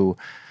through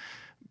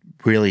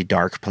really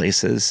dark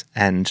places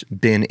and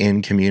been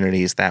in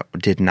communities that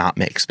did not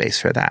make space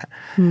for that.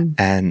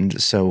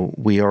 And so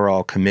we are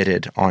all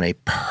committed on a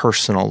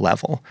personal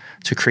level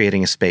to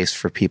creating a space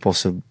for people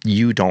so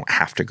you don't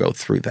have to go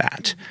through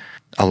that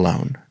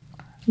alone.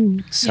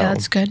 So yeah,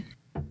 that's good.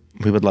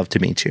 We would love to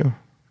meet you.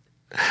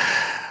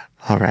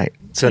 All right.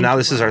 So now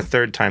this is our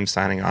third time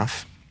signing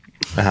off.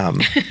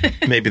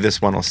 Maybe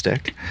this one will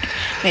stick.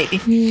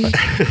 Maybe.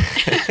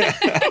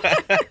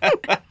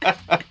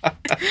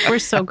 We're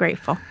so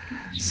grateful.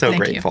 So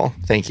grateful.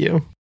 Thank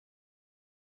you.